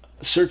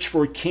 search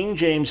for King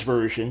James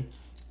Version,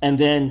 and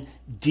then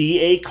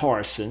D.A.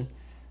 Carson,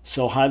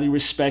 so highly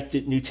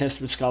respected New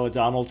Testament scholar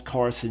Donald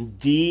Carson,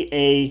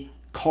 D.A.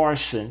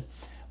 Carson,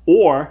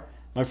 or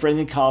my friend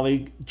and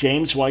colleague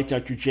James White,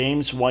 Dr.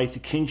 James White, The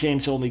King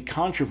James Only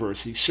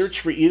Controversy. Search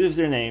for either of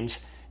their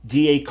names,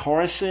 D.A.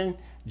 Carson,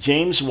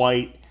 James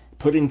White,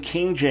 put in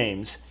King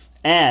James,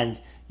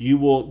 and you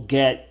will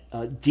get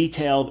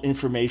detailed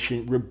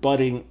information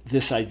rebutting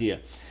this idea.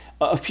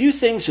 A few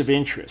things of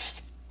interest.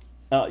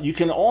 You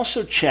can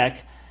also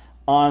check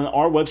on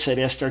our website,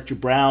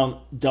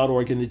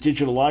 AskDrBrown.org, in the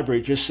digital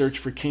library. Just search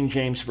for King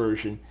James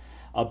Version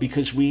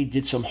because we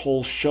did some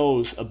whole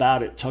shows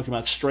about it, talking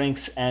about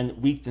strengths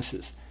and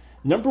weaknesses.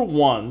 Number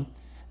one,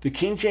 the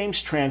King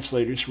James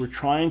translators were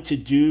trying to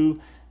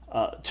do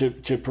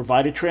to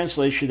provide a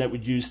translation that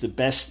would use the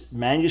best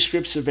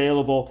manuscripts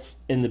available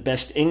in the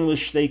best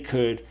English they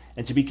could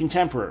and to be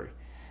contemporary.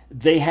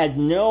 They had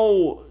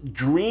no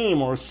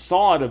dream or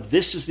thought of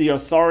this is the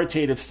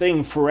authoritative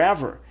thing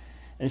forever.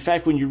 In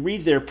fact, when you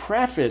read their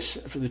preface,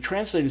 for the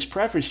translator's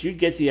preface, you'd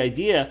get the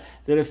idea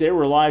that if they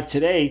were alive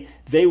today,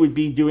 they would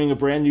be doing a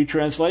brand new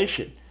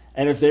translation.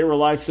 And if they were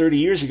alive 30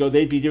 years ago,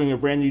 they'd be doing a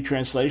brand new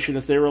translation.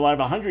 If they were alive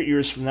 100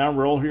 years from now,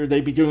 we're all here,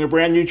 they'd be doing a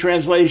brand new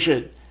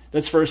translation.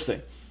 That's first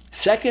thing.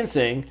 Second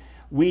thing,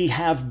 we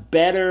have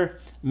better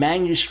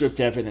manuscript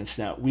evidence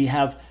now. We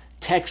have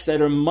texts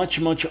that are much,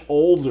 much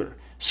older.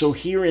 So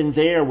here and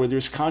there, where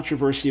there's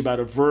controversy about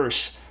a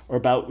verse or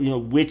about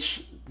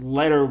which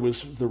letter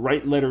was the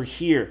right letter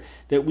here,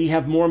 that we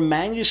have more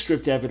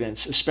manuscript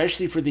evidence,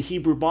 especially for the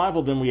Hebrew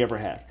Bible, than we ever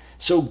had.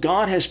 So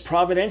God has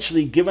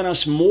providentially given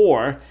us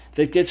more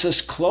that gets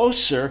us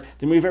closer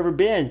than we've ever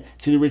been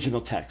to the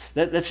original text.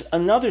 That's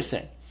another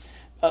thing.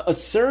 A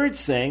third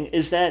thing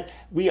is that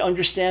we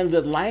understand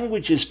that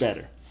language is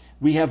better.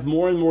 We have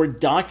more and more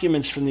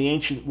documents from the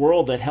ancient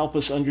world that help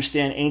us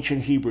understand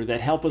ancient Hebrew, that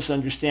help us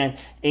understand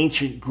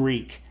ancient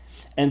Greek.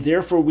 And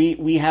therefore,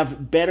 we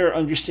have better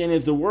understanding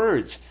of the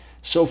words.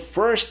 So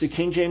first, the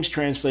King James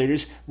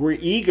translators were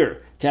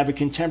eager to have a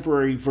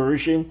contemporary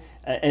version,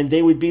 and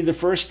they would be the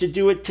first to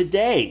do it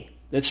today.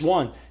 That's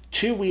one.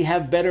 2, we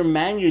have better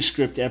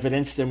manuscript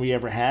evidence than we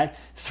ever had.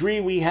 3,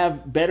 we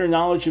have better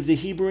knowledge of the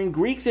Hebrew and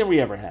Greek than we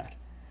ever had.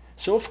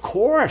 So of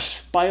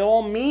course, by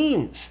all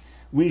means,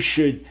 we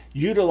should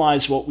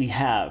utilize what we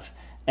have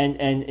and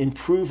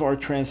improve our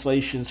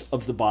translations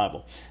of the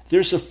Bible.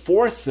 There's a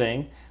fourth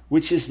thing,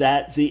 which is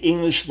that the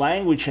English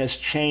language has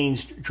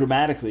changed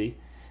dramatically.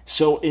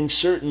 So in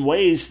certain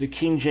ways, the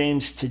King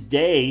James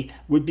today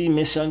would be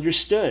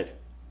misunderstood.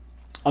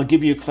 I'll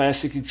give you a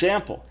classic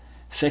example.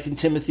 2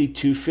 Timothy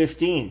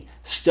 2:15,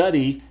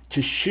 study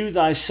to shew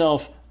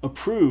thyself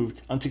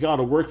approved unto God,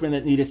 a workman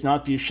that needeth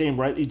not be ashamed,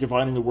 rightly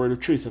dividing the word of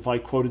truth, if I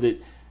quoted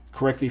it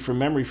correctly from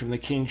memory from the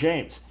King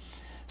James.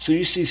 So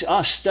you see,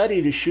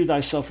 study to shew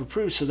thyself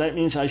approved. So that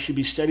means I should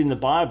be studying the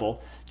Bible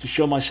to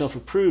show myself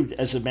approved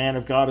as a man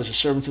of God, as a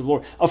servant of the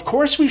Lord. Of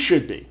course we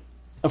should be.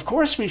 Of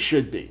course we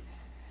should be.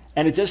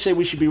 And it does say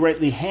we should be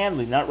rightly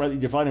handling, not rightly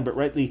dividing, but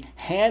rightly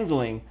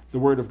handling the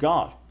Word of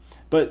God.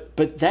 But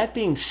that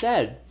being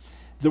said,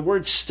 the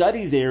word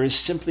study there is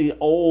simply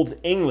Old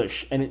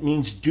English, and it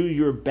means do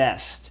your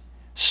best.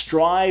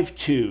 Strive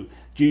to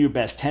do your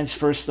best. Hence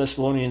 1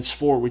 Thessalonians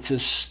 4, which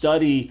says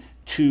study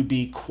to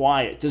be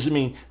quiet. Doesn't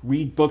mean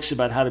read books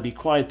about how to be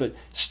quiet, but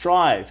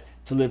strive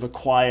to live a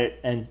quiet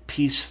and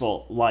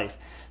peaceful life.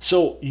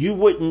 So you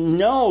wouldn't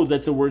know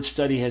that the word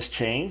study has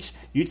changed.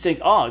 You'd think,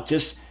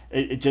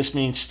 it just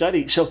means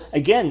study. So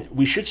again,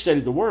 we should study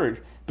the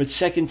word, but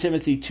 2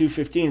 Timothy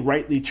 2:15,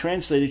 rightly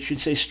translated,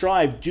 should say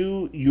strive,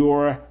 do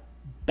your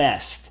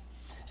best.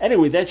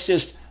 Anyway, that's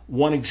just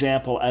one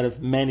example out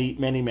of many,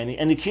 many, many.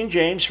 And the King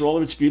James, for all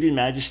of its beauty and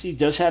majesty,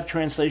 does have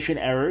translation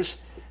errors.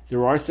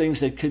 There are things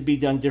that could be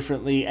done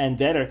differently and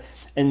better.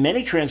 And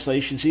many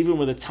translations, even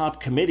with a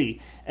top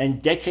committee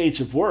and decades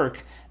of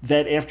work,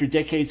 that after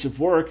decades of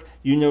work,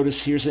 you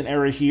notice here's an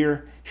error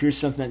here, here's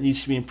something that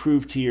needs to be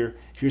improved here,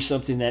 here's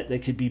something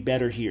that could be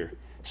better here.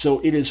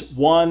 So it is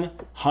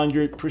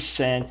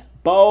 100%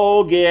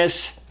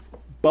 bogus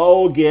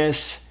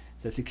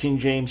that the King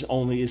James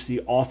only is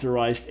the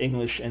authorized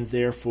English and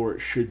therefore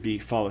should be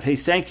followed. Hey,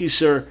 thank you,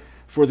 sir,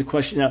 for the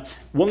question. Now,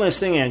 one last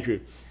thing, Andrew.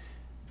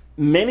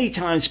 Many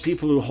times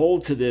people who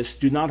hold to this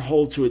do not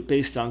hold to it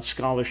based on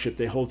scholarship.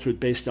 They hold to it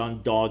based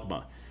on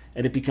dogma.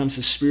 And it becomes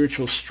a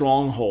spiritual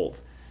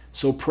stronghold.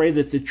 So pray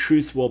that the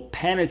truth will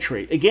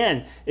penetrate.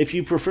 Again, if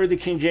you prefer the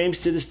King James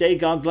to this day,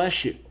 God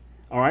bless you.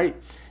 All right?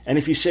 And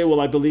if you say,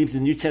 well, I believe the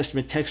New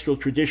Testament textual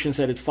traditions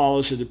that it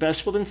follows are the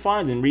best, well, then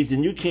fine. Then read the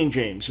New King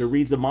James or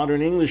read the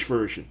Modern English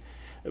Version,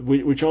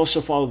 which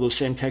also follow those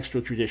same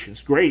textual traditions.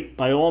 Great.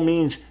 By all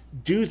means,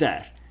 do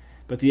that.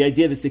 But the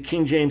idea that the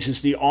King James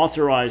is the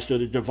authorized or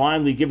the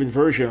divinely given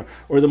version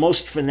or the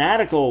most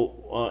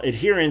fanatical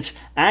adherents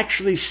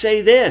actually say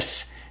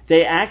this.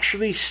 They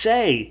actually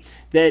say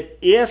that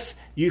if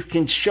you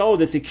can show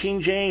that the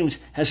King James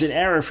has an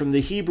error from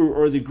the Hebrew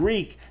or the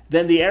Greek,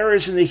 then the error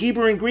is in the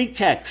Hebrew and Greek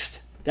text.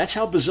 That's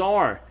how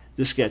bizarre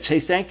this gets. Hey,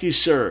 thank you,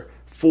 sir,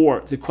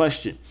 for the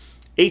question.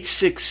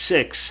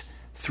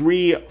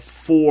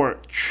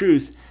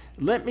 866-34-TRUTH.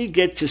 Let me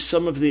get to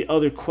some of the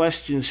other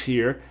questions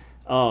here.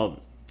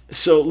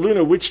 So,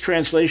 Luna, which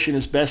translation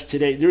is best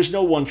today? There's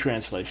no one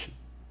translation.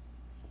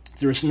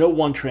 There is no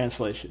one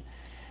translation.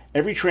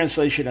 Every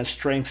translation has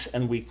strengths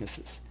and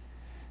weaknesses.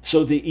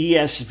 So the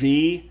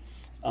ESV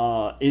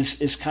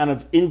is kind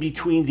of in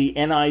between the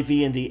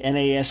NIV and the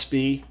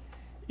NASB.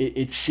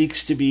 It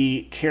seeks to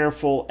be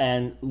careful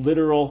and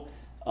literal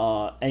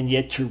and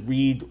yet to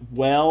read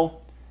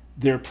well.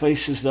 There are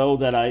places, though,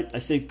 that I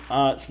think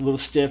it's a little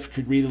stiff,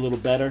 could read a little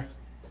better.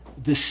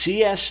 The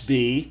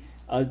CSB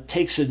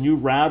takes a new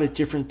route at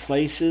different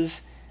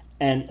places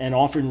and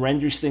often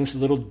renders things a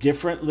little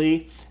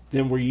differently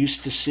than we're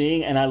used to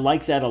seeing, and I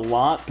like that a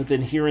lot. But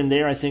then here and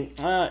there, I think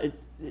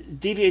it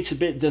deviates a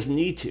bit, doesn't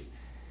need to.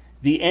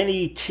 The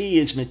NET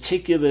is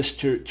meticulous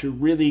to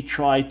really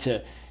try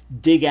to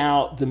dig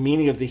out the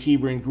meaning of the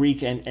Hebrew and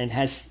Greek and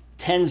has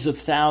tens of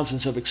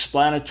thousands of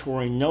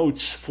explanatory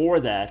notes for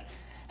that.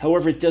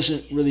 However, it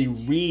doesn't really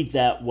read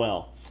that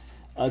well.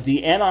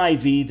 The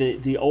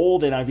NIV, the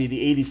old NIV,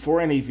 the 84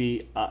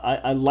 NIV,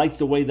 I like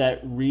the way that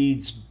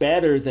reads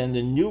better than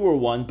the newer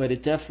one, but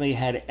it definitely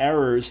had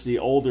errors, the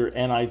older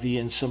NIV,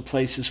 in some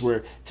places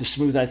where to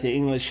smooth out the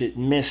English, it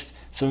missed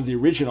some of the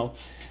original.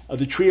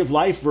 The Tree of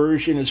Life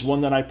version is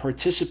one that I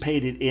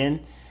participated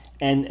in,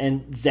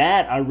 and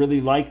that I really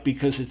like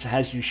because it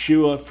has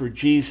Yeshua for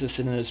Jesus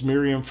and it has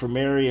Miriam for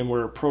Mary and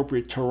where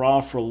appropriate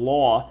Torah for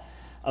law.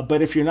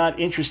 But if you're not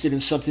interested in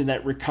something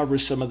that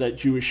recovers some of that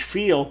Jewish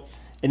feel,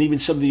 and even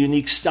some of the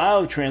unique style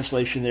of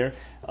translation there,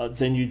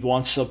 then you'd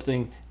want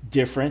something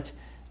different.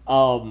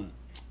 Those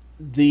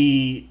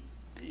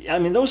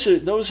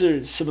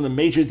are some of the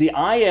major. The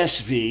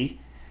ISV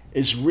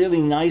is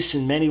really nice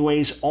in many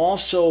ways,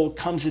 also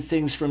comes at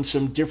things from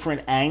some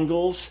different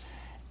angles,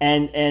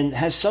 and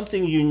has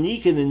something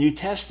unique in the New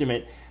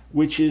Testament,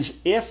 which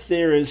is if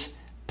there is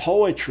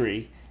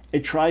poetry,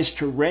 it tries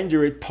to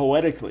render it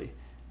poetically.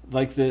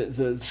 Like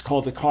it's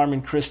called the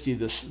Carmen Christi,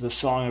 the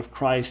Song of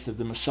Christ, of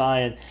the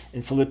Messiah,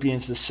 in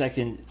Philippians, the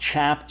 2nd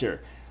chapter,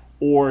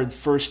 or in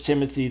 1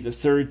 Timothy, the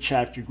 3rd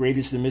chapter, great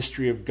is the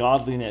mystery of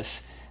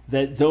godliness,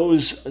 that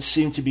those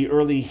seem to be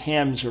early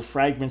hymns or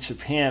fragments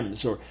of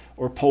hymns or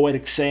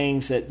poetic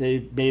sayings that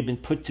they may have been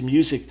put to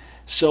music.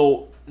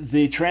 So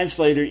the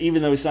translator,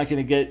 even though he's not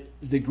going to get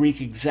the Greek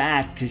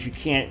exact, because you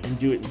can't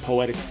do it in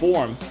poetic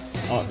form,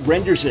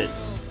 renders it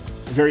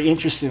very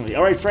interestingly.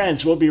 All right,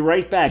 friends, we'll be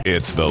right back.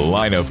 It's The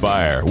Line of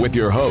Fire with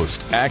your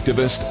host,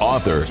 activist,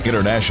 author,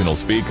 international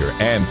speaker,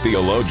 and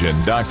theologian,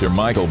 Dr.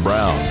 Michael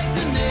Brown.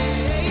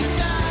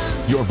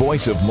 Your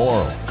voice of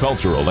moral,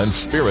 cultural, and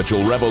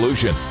spiritual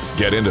revolution.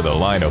 Get into The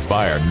Line of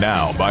Fire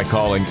now by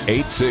calling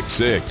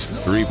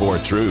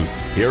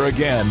 866-34-TRUTH. Here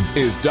again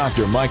is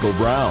Dr. Michael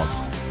Brown.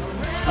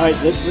 All right,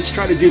 let's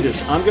try to do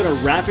this. I'm going to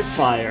rapid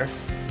fire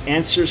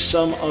answer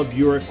some of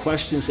your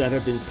questions that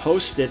have been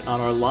posted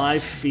on our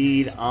live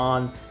feed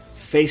on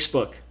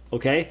Facebook,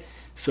 okay?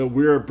 So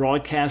we're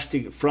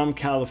broadcasting from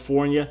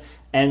California,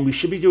 and we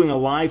should be doing a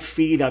live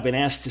feed. I've been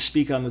asked to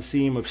speak on the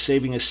theme of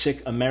Saving a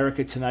Sick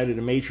America tonight at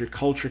a major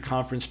culture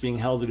conference being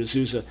held at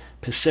Azusa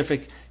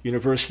Pacific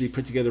University,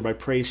 put together by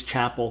Praise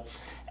Chapel.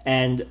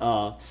 And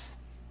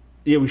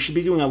we should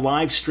be doing a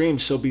live stream,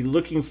 so be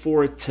looking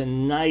for it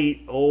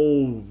tonight,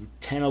 10,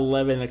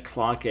 11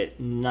 o'clock at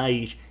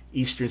night,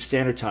 Eastern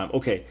Standard Time.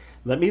 Okay,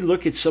 let me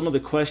look at some of the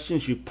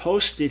questions you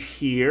posted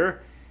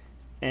here.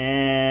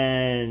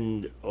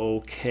 And,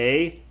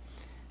 okay.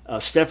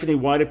 Stephanie,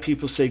 why do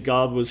people say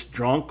God was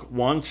drunk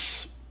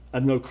once? I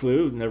have no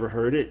clue. Never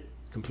heard it.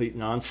 Complete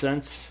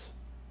nonsense.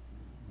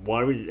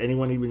 Why would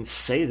anyone even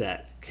say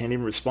that? Can't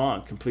even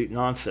respond. Complete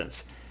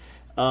nonsense.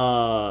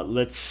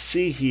 Let's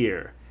see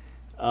here.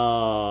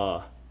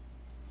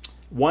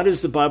 Why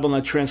does the Bible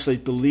not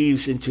translate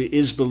believes into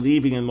is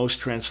believing in most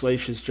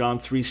translations? John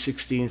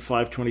 3:16,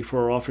 5:24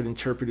 are often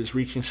interpreted as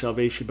reaching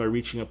salvation by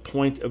reaching a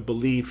point of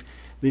belief,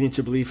 leading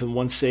to belief in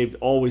once saved,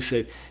 always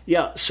saved.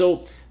 Yeah,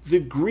 so the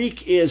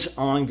Greek is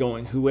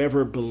ongoing,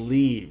 whoever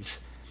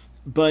believes.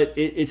 But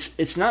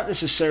it's not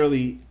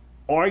necessarily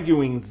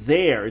arguing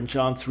there in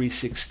John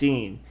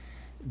 3:16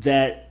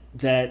 that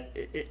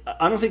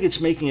I don't think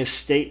it's making a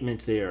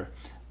statement there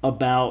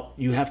about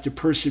you have to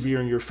persevere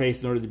in your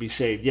faith in order to be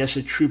saved. Yes,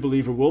 a true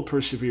believer will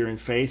persevere in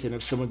faith, and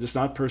if someone does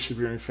not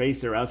persevere in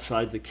faith, they're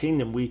outside the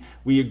kingdom.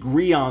 We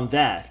agree on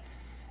that.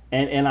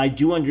 And I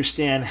do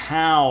understand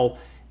how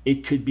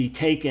it could be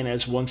taken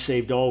as once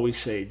saved, always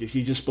saved, if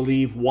you just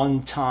believe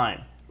one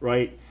time,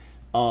 right?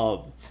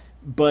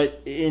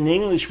 But in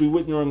English, we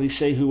wouldn't normally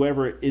say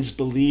whoever is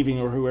believing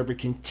or whoever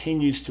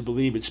continues to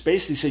believe. It's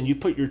basically saying you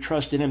put your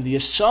trust in him. The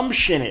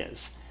assumption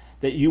is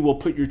that you will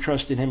put your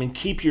trust in him and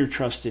keep your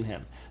trust in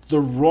him. The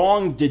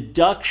wrong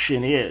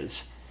deduction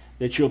is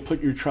that you'll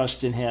put your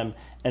trust in him,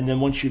 and then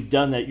once you've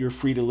done that, you're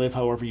free to live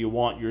however you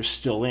want. You're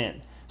still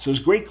in. So it's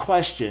a great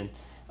question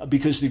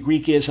because the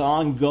Greek is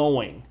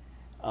ongoing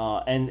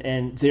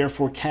and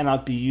therefore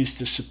cannot be used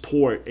to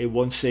support a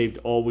once saved,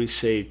 always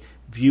saved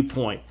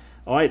viewpoint.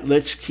 All right,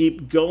 let's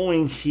keep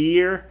going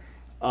here.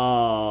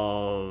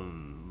 Well,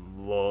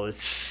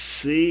 let's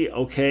see.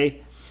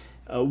 Okay.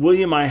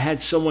 William, I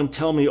had someone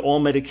tell me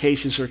all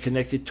medications are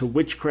connected to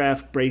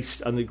witchcraft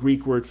based on the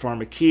Greek word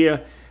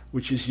pharmakia,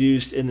 which is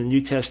used in the New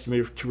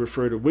Testament to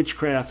refer to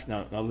witchcraft.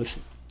 Now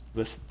listen.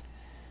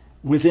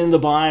 Within the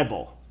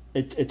Bible,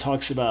 it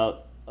talks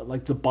about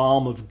like the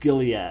balm of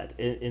Gilead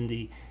in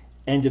the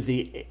end of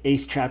the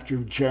 8th chapter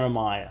of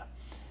Jeremiah.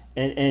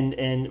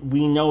 And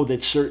we know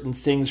that certain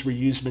things were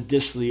used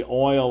medicinally.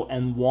 Oil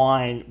and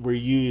wine were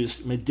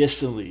used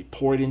medicinally,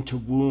 poured into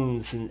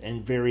wounds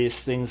and various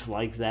things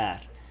like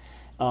that.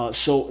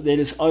 So that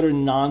is utter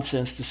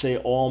nonsense to say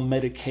all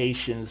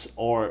medications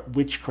are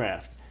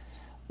witchcraft.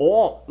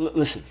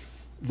 Listen,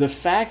 the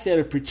fact that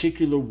a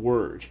particular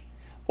word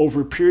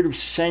over a period of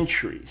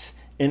centuries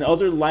in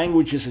other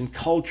languages and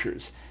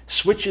cultures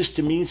switches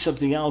to mean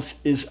something else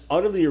is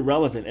utterly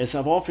irrelevant. As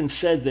I've often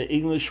said, the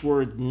English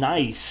word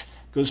nice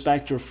goes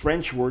back to a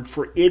French word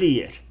for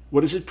idiot.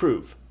 What does it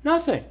prove?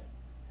 Nothing.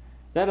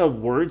 That a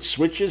word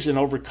switches and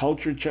over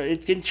culture,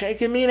 it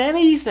can mean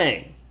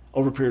anything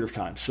over a period of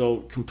time. So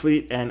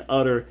complete and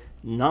utter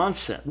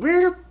nonsense.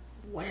 Where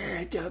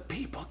do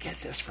people get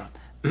this from?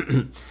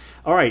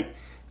 All right.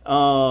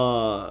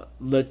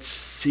 Let's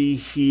see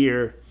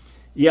here.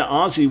 Yeah,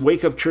 Ozzy,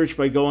 wake up church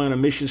by going on a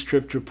missions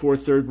trip to a poor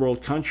third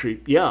world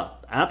country. Yeah,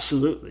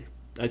 absolutely.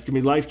 That can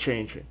be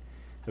life-changing.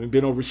 Having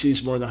been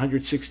overseas more than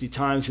 160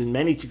 times and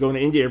many to go to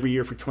India every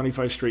year for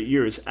 25 straight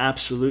years.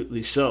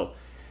 Absolutely so.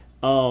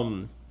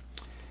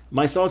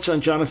 My thoughts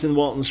on Jonathan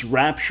Walton's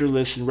rapture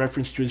list in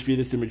reference to his view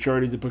that the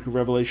majority of the book of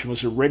Revelation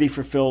was already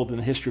fulfilled in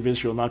the history of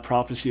Israel, not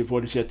prophecy of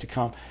what is yet to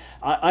come.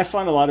 I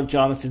find a lot of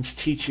Jonathan's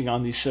teaching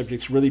on these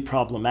subjects really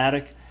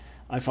problematic.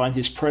 I find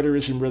his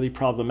preterism really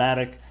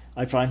problematic.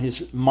 I find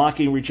his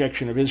mocking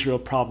rejection of Israel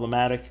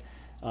problematic.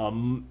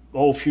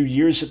 A few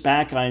years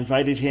back, I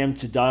invited him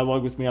to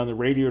dialogue with me on the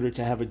radio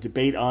to have a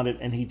debate on it,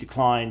 and he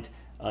declined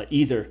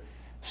either.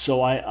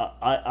 So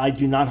I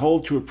do not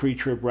hold to a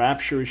pre-trib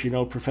rapture. As you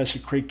know, Professor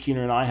Craig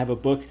Keener and I have a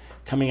book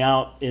coming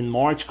out in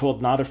March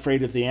called Not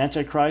Afraid of the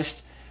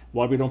Antichrist,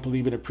 Why We Don't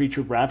Believe in a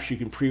Pre-trib Rapture. You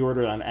can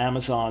pre-order on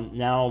Amazon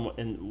now,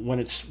 and when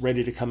it's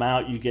ready to come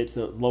out, you get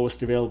the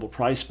lowest available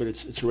price, but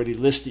it's already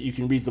listed. You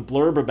can read the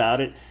blurb about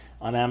it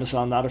on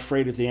Amazon, Not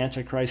Afraid of the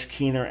Antichrist,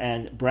 Keener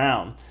and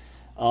Brown.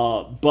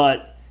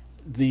 But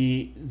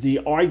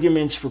the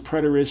arguments for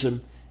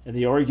preterism and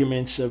the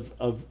arguments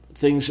of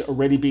things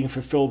already being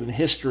fulfilled in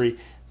history,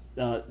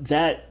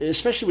 that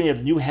especially when you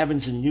have new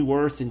heavens and new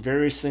earth and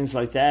various things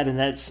like that, and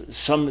that's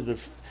some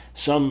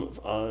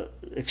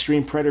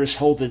extreme preterists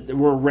hold that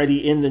we're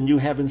already in the new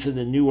heavens and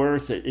the new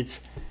earth. It's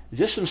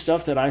just some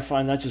stuff that I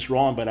find not just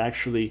wrong but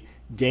actually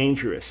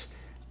dangerous.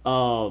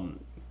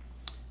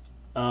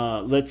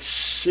 Let's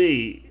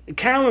see.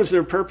 Carolyn, is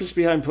there a purpose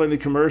behind playing the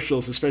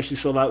commercials, especially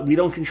so loud? We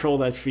don't control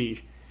that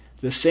feed.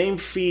 The same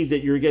feed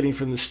that you're getting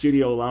from the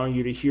studio, allowing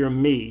you to hear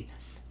me,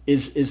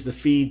 is the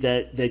feed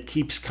that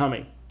keeps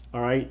coming. All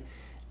right,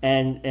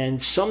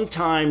 and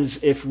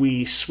sometimes if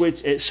we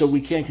switch, so we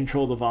can't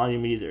control the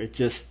volume either. It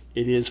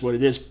is what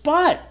it is.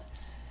 But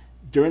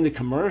during the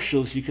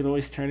commercials, you can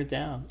always turn it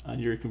down on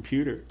your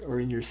computer or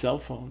in your cell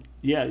phone.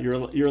 Yeah,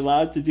 you're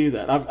allowed to do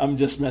that. I'm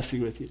just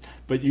messing with you,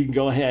 but you can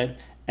go ahead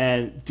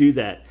and do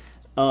that.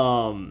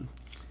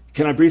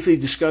 Can I briefly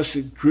discuss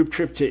a group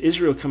trip to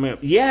Israel coming up?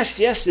 Yes,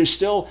 there's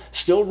still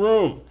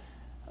room.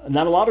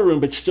 Not a lot of room,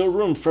 but still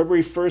room.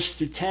 February 1st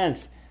through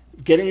 10th.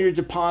 Get in your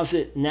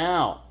deposit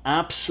now.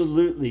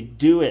 Absolutely,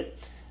 do it.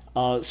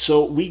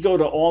 So we go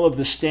to all of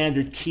the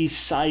standard key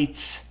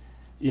sites,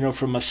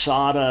 from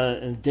Masada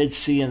and Dead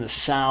Sea in the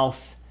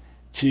south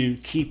to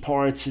key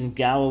parts in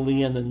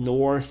Galilee in the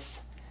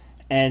north,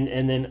 and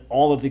then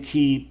all of the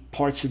key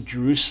parts of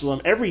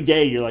Jerusalem. Every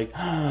day you're like,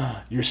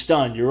 you're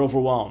stunned, you're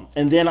overwhelmed.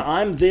 And then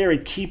I'm there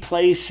at key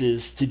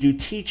places to do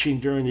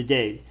teaching during the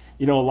day.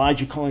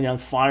 Elijah calling down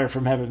fire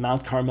from heaven,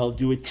 Mount Carmel,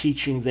 do a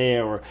teaching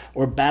there,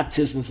 or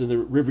baptisms in the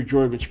River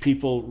Jordan, which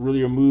people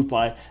really are moved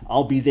by.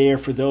 I'll be there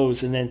for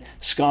those. And then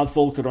Scott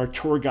Volkert, our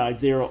tour guide,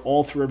 there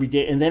all through every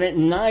day. And then at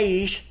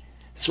night,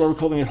 That's why we're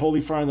calling it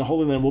Holy Fire in the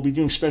Holy Land. We'll be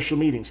doing special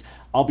meetings.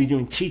 I'll be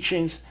doing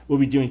teachings. We'll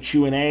be doing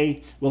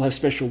Q&A. We'll have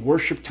special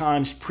worship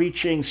times,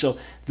 preaching. So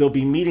there'll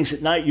be meetings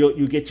at night.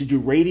 You'll get to do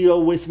radio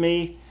with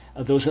me,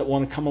 those that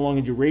want to come along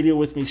and do radio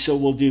with me. So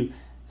we'll do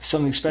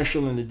something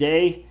special in the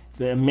day,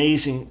 the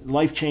amazing,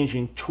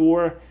 life-changing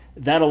tour.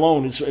 That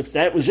alone is, if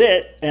that was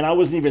it, and I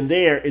wasn't even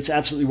there, it's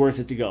absolutely worth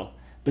it to go.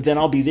 But then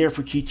I'll be there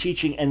for key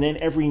teaching, and then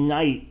every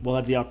night we'll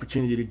have the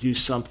opportunity to do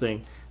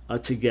something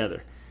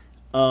together.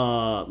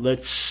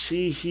 Let's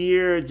see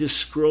here,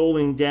 just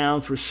scrolling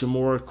down for some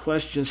more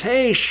questions.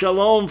 Hey,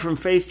 Shalom from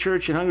Faith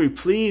Church in Hungary.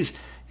 Please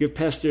give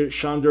Pastor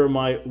Shandor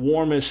my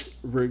warmest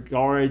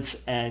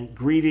regards and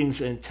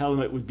greetings, and tell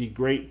him it would be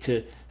great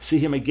to see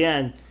him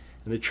again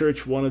in the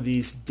church one of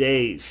these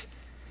days.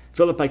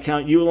 Philip, I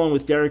count you along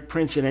with Derek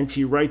Prince and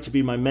N.T. Wright to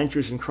be my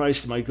mentors in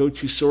Christ and my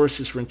go-to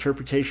sources for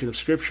interpretation of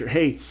Scripture.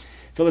 Hey,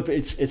 Philip,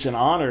 it's an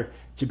honor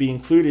to be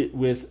included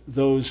with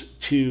those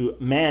two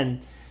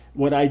men.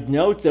 What I'd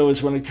note, though,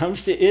 is when it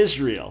comes to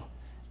Israel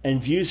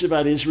and views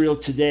about Israel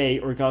today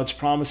or God's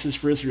promises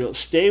for Israel,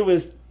 stay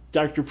with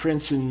Dr.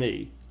 Prince and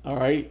me, all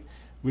right?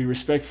 We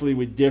respectfully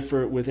would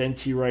differ with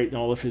N.T. Wright and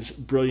all of his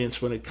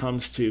brilliance when it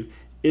comes to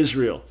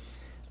Israel.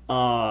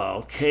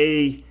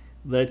 Okay,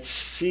 let's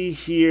see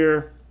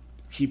here.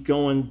 Keep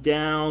going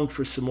down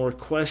for some more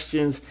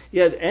questions.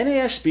 Yeah, the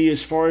NASB,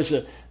 as far as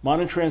a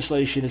modern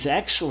translation, is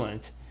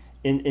excellent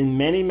in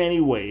many, many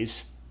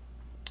ways,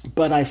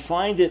 but I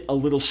find it a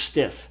little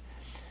stiff.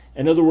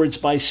 In other words,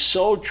 by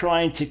so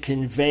trying to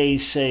convey,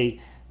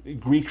 say,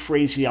 Greek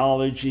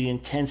phraseology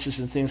and tenses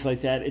and things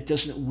like that, it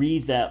doesn't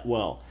read that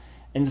well.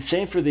 And the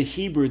same for the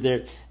Hebrew,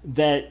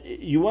 that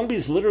you want to be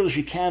as literal as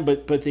you can,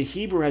 but the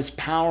Hebrew has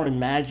power and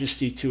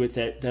majesty to it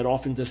that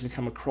often doesn't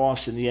come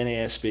across in the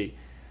NASB.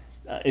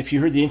 If you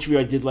heard the interview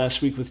I did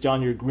last week with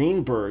Danya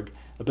Greenberg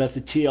about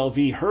the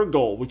TLV, her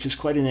goal, which is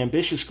quite an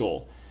ambitious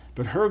goal,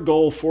 but her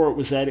goal for it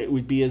was that it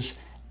would be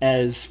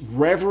as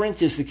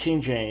reverent as the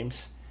King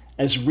James,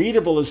 as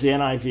readable as the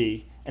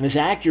NIV, and as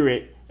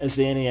accurate as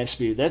the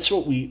NASB. That's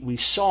what we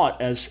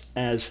sought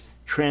as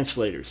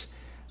translators.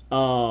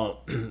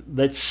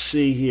 Let's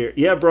see here.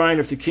 Yeah, Brian,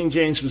 if the King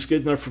James was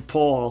good enough for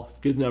Paul,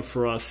 good enough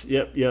for us.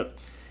 Yep.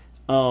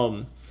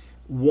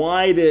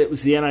 Why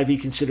was the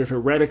NIV considered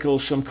heretical?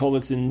 Some call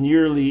it the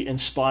nearly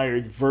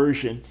inspired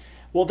version.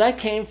 Well, that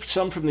came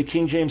some from the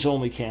King James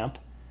only camp,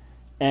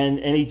 and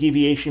any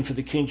deviation for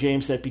the King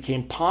James that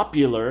became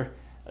popular,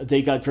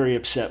 they got very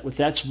upset with.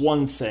 That's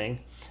one thing.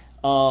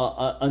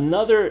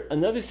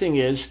 Another thing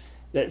is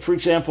that, for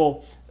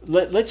example,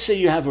 let's say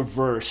you have a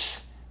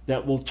verse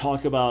that will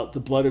talk about the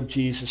blood of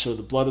Jesus or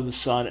the blood of the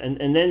Son,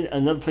 and then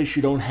another place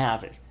you don't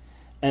have it.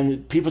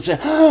 And people say,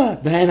 the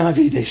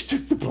NIV, they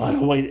took the blood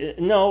away.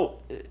 No,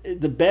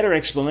 the better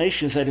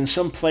explanation is that in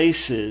some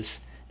places,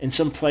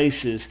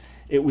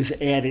 it was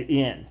added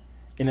in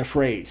a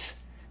phrase.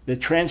 The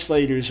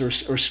translators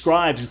or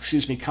scribes,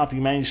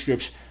 copying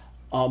manuscripts,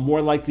 are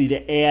more likely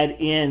to add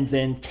in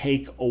than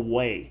take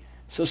away.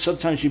 So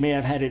sometimes you may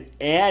have had it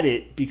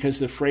added because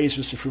the phrase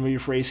was a familiar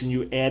phrase and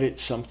you added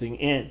something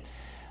in.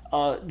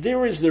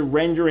 There is the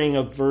rendering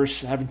of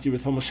verse having to do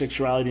with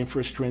homosexuality in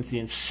 1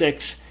 Corinthians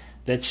 6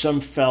 that some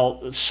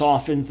felt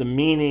softened the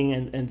meaning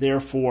and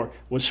therefore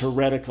was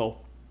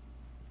heretical.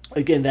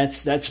 Again,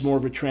 that's more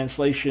of a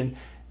translation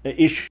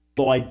issue,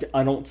 though I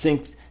don't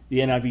think the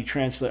NIV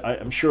translate.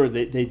 I'm sure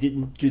they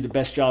didn't do the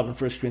best job in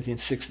 1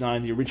 Corinthians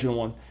 6:9, the original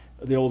one,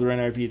 the older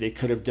NIV. They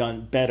could have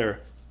done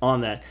better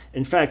on that.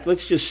 In fact,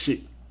 let's just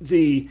see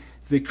the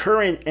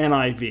current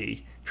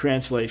NIV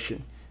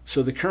translation.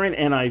 So the current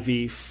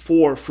NIV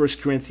for 1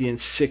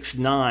 Corinthians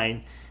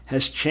 6:9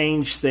 has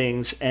changed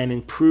things and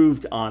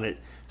improved on it,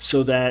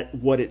 so that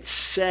what it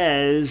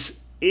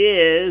says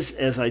is,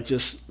 as I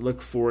just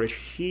look for it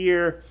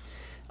here,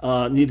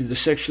 neither the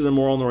sexually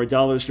immoral, nor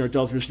idolaters, nor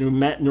adulterers,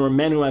 nor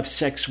men who have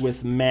sex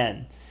with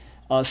men.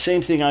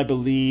 Same thing, I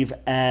believe,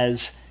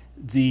 as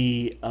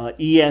the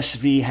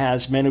ESV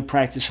has men who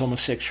practice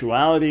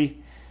homosexuality.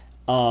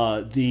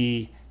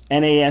 The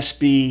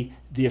NASB,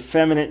 the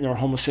effeminate nor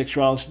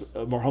homosexuals,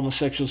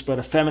 but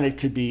effeminate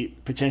could be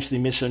potentially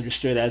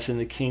misunderstood, as in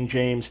the King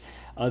James.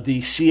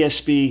 The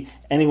CSB,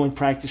 anyone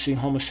practicing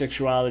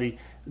homosexuality,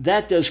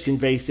 that does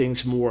convey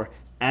things more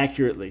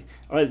accurately.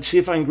 All right, let's see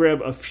if I can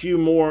grab a few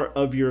more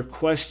of your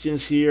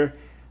questions here.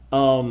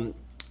 Carl,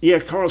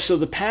 so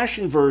the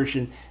Passion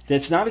Version,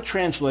 that's not a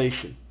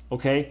translation,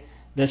 okay?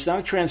 That's not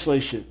a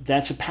translation.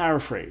 That's a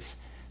paraphrase.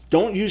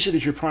 Don't use it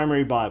as your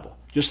primary Bible,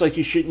 just like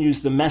you shouldn't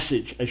use the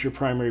Message as your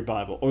primary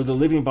Bible or the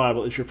Living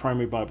Bible as your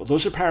primary Bible.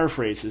 Those are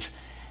paraphrases.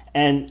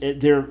 And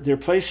they're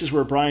places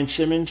where Dr.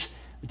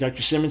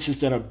 Simmons has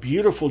done a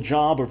beautiful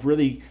job of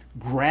really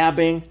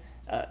grabbing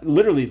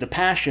literally the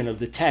passion of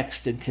the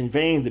text and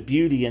conveying the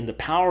beauty and the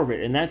power of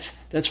it. And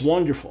that's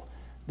wonderful.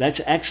 That's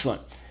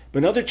excellent.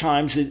 But other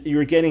times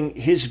you're getting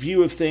his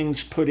view of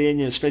things put in,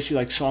 especially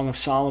like Song of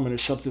Solomon or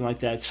something like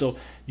that. So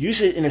use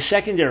it in a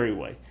secondary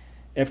way.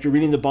 after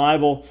reading the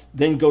Bible,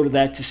 then go to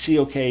that to see,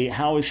 okay,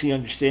 how is he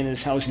understanding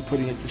this? How is he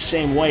putting it the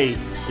same way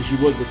as you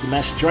would with the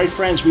message? All right,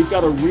 friends, we've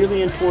got a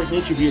really important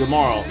interview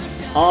tomorrow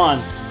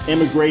on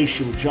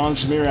immigration with John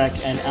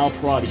Zmirak and Al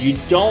Parada. You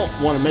don't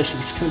want to miss it.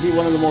 It's going to be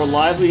one of the more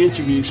lively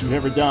interviews we've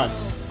ever done.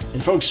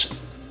 And folks,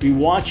 be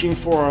watching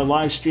for our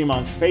live stream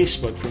on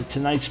Facebook from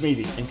tonight's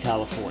meeting in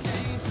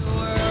California.